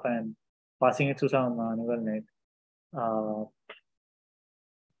data up and passing it through some neural net.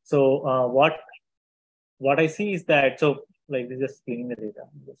 What I see is that, so like this is just cleaning the data.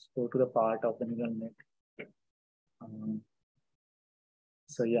 Just go to the part of the neural net.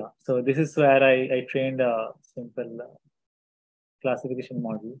 So yeah, so this is where I trained a simple classification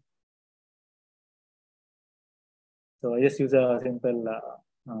model. So I just use a simple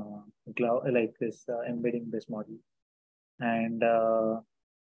like this embedding this model, and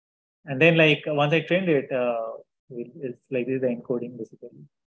then like once I trained it, it's like this is the encoding basically,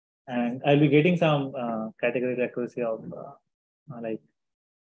 and I'll be getting some categorical accuracy of like,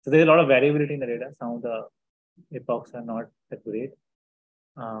 so there's a lot of variability in the data. Some of the epochs are not that great.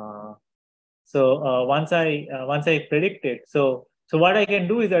 Once I predict it, so what I can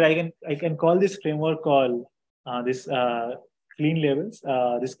do is that I can call this framework called this clean labels,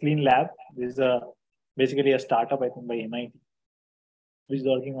 this clean lab. This is basically a startup, I think, by MIT, which is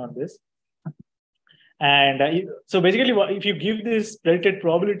working on this. And so basically, if you give these predicted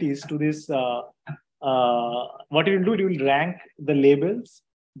probabilities to this, what it will do, it will rank the labels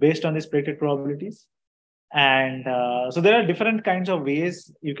based on these predicted probabilities. And so there are different kinds of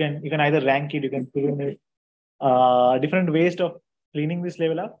ways you can either rank it, you can clean it, different ways of cleaning this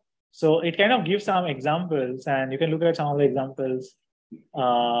label up. So it kind of gives some examples, and you can look at some of the examples.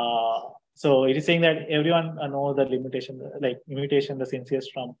 So it is saying that everyone knows the limitation, like imitation, the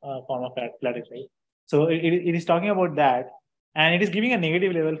sincerest form of flattery, right? So it is talking about that, and it is giving a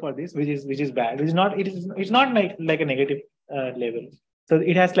negative label for this, which is bad. It's not like a negative label. So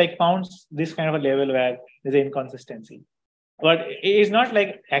it has like found this kind of a level where there's an inconsistency, but it is not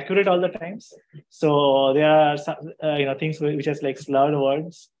like accurate all the times. So there are some, things which has like slurred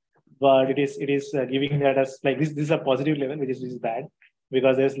words, but it is giving that as like this is a positive level, which is bad.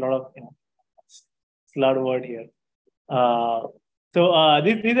 because there's a lot of, it's a lot of word here.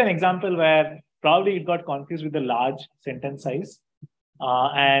 This is an example where probably it got confused with the large sentence size.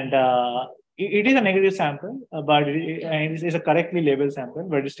 It is a negative sample, but it is a correctly labeled sample,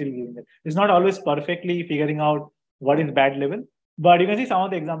 but it's still giving it. It's not always perfectly figuring out what is bad level, but you can see some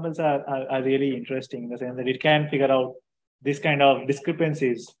of the examples are really interesting in the sense that it can figure out this kind of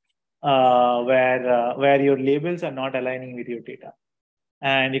discrepancies where your labels are not aligning with your data.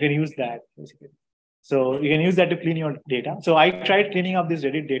 And you can use that basically. So you can use that to clean your data. So I tried cleaning up this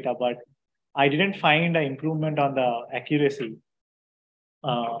Reddit data, but I didn't find an improvement on the accuracy.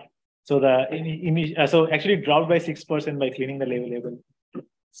 So actually dropped by 6% by cleaning the label.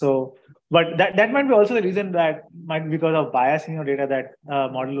 So, but that might be also the reason that might be because of bias in your data that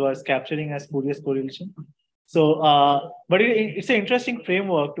model was capturing as spurious correlation. So, but it's an interesting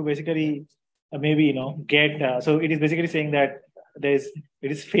framework to basically maybe get. So it is basically saying that it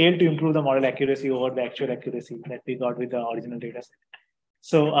is failed to improve the model accuracy over the actual accuracy that we got with the original data set.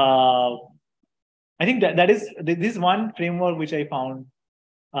 So I think this is one framework which I found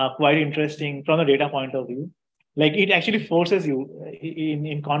quite interesting from the data point of view. Like it actually forces you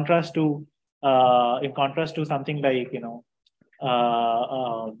in contrast to something like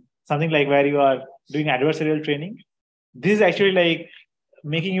something like where you are doing adversarial training. This is actually like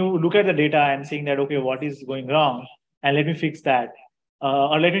making you look at the data and saying that, okay, what is going wrong, and let me fix that,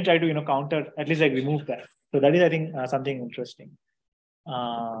 or let me try to counter, at least like remove that. So that is, I think, something interesting.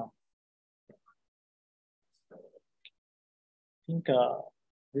 I think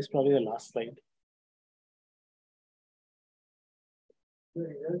this is probably the last slide. The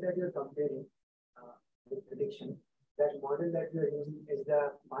result that you're comparing with prediction, that model that you're using is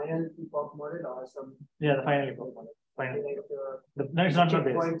the final epoch model or some? Yeah, the final epoch model. Final. Like no, it's not the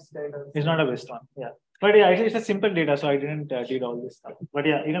best. It's not a best one. Yeah. But yeah, it's a simple data, so I didn't did all this stuff. But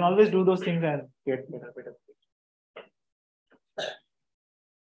yeah, you can always do those things and get better.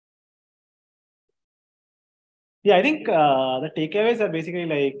 Yeah, I think the takeaways are basically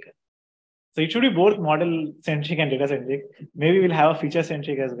like, so it should be both model centric and data centric. Maybe we'll have a feature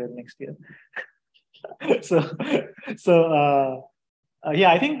centric as well next year.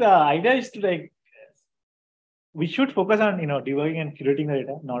 Yeah, I think the idea is to like, we should focus on debugging and curating the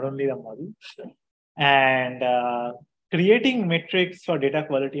data, not only the model, and creating metrics for data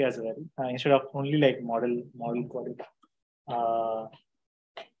quality as well, instead of only like model quality.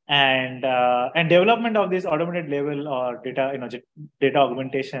 And development of this automated label or data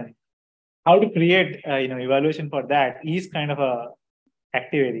augmentation, how to create evaluation for that is kind of a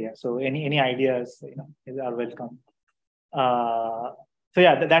active area. So any ideas are welcome. So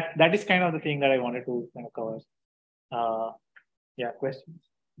yeah, that is kind of the thing that I wanted to kind of cover. Yeah, questions?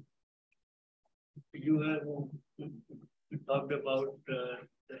 You have talked about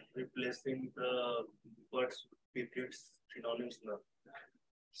replacing the words with its synonyms now.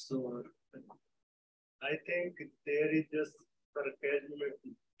 So I think there is just sarcasm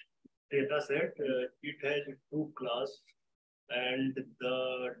data set. It has two classes, and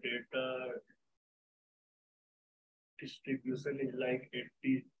the data distribution is like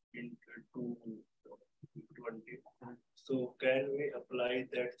 80 into 20. So can we apply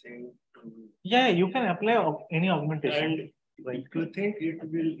that thing to? Yeah, you can apply any augmentation. And right. Do you think it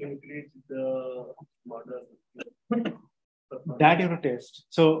will increase the model? That you have to test.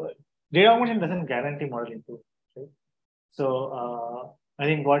 So data augmentation doesn't guarantee model improvement. Right? So I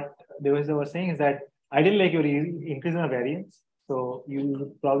think what they were saying is that ideally, like you're increasing the variance, so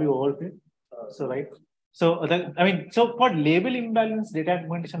you probably overfit. So right. So so for label imbalance, data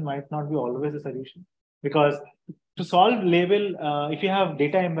augmentation might not be always a solution, because to solve label, if you have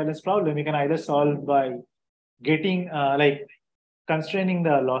data imbalance problem, you can either solve by getting like constraining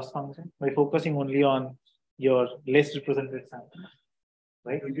the loss function by focusing only on your less represented sample,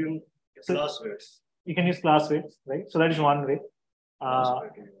 right? You can class weights. You can use class weights, right? So that is one way.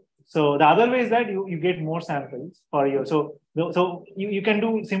 So the other way is that you get more samples for your, so you can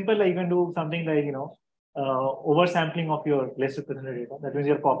do simple, like you can do something like oversampling of your less represented data. That means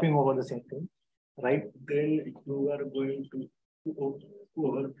you're copying over the same thing, right? Then you are going to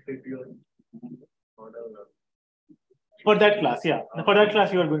overfit your model. For that class, yeah. For that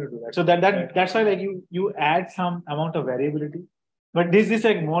class, you are going to do that. So that's why like you add some amount of variability, but this is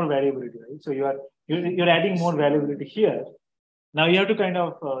like more variability, right? So you're adding more variability here. Now you have to kind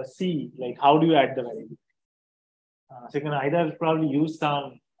of see like how do you add the variability. So you can either probably use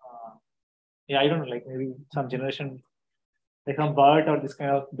some, I don't know, like maybe some generation, like some BERT or this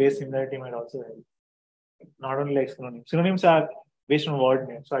kind of base similarity might also help. Not only like synonyms. Synonyms are based on word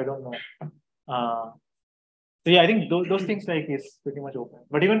name, so I don't know. So yeah, I think those things like is pretty much open.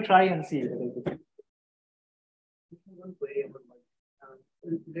 But even try and see. One query about one.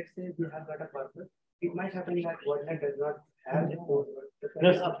 Let's say we have got a corpus. It might happen that WordNet does not have the code.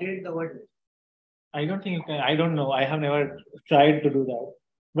 Let's update the WordNet. I don't think you can. I don't know. I have never tried to do that.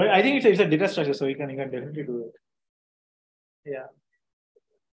 But I think it's a data structure, so you can definitely do it. Yeah.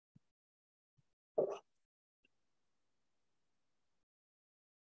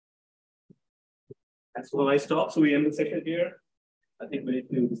 And so I stop, so we end the session here. I think we need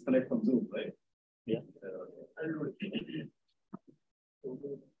to disconnect from Zoom, right? Yeah.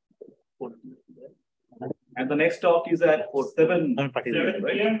 And the next talk is at 7 7 right?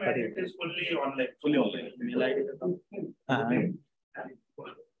 PM and it is fully online. Fully online.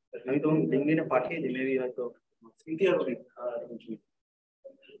 I don't think in a party, maybe I thought.